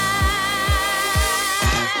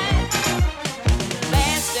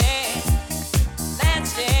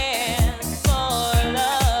 Let's dance for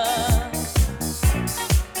love.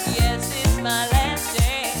 Yes, it's my last.